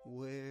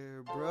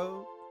 We're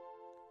broke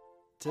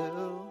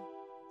till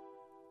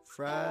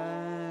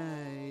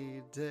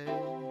Friday.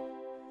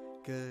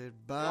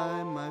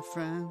 Goodbye, my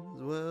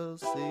friends. We'll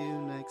see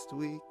you next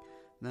week.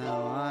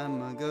 Now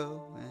I'ma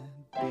go and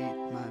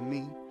beat my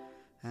meat.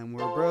 And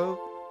we're broke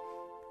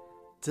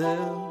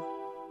till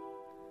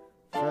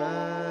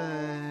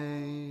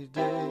Friday.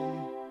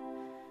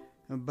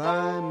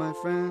 Goodbye, my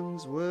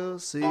friends. We'll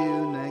see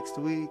you next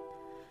week.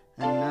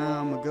 And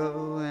now I'ma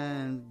go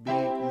and beat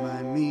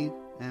my meat.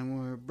 And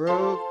we're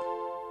broke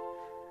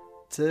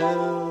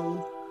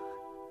till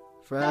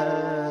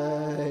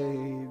Friday.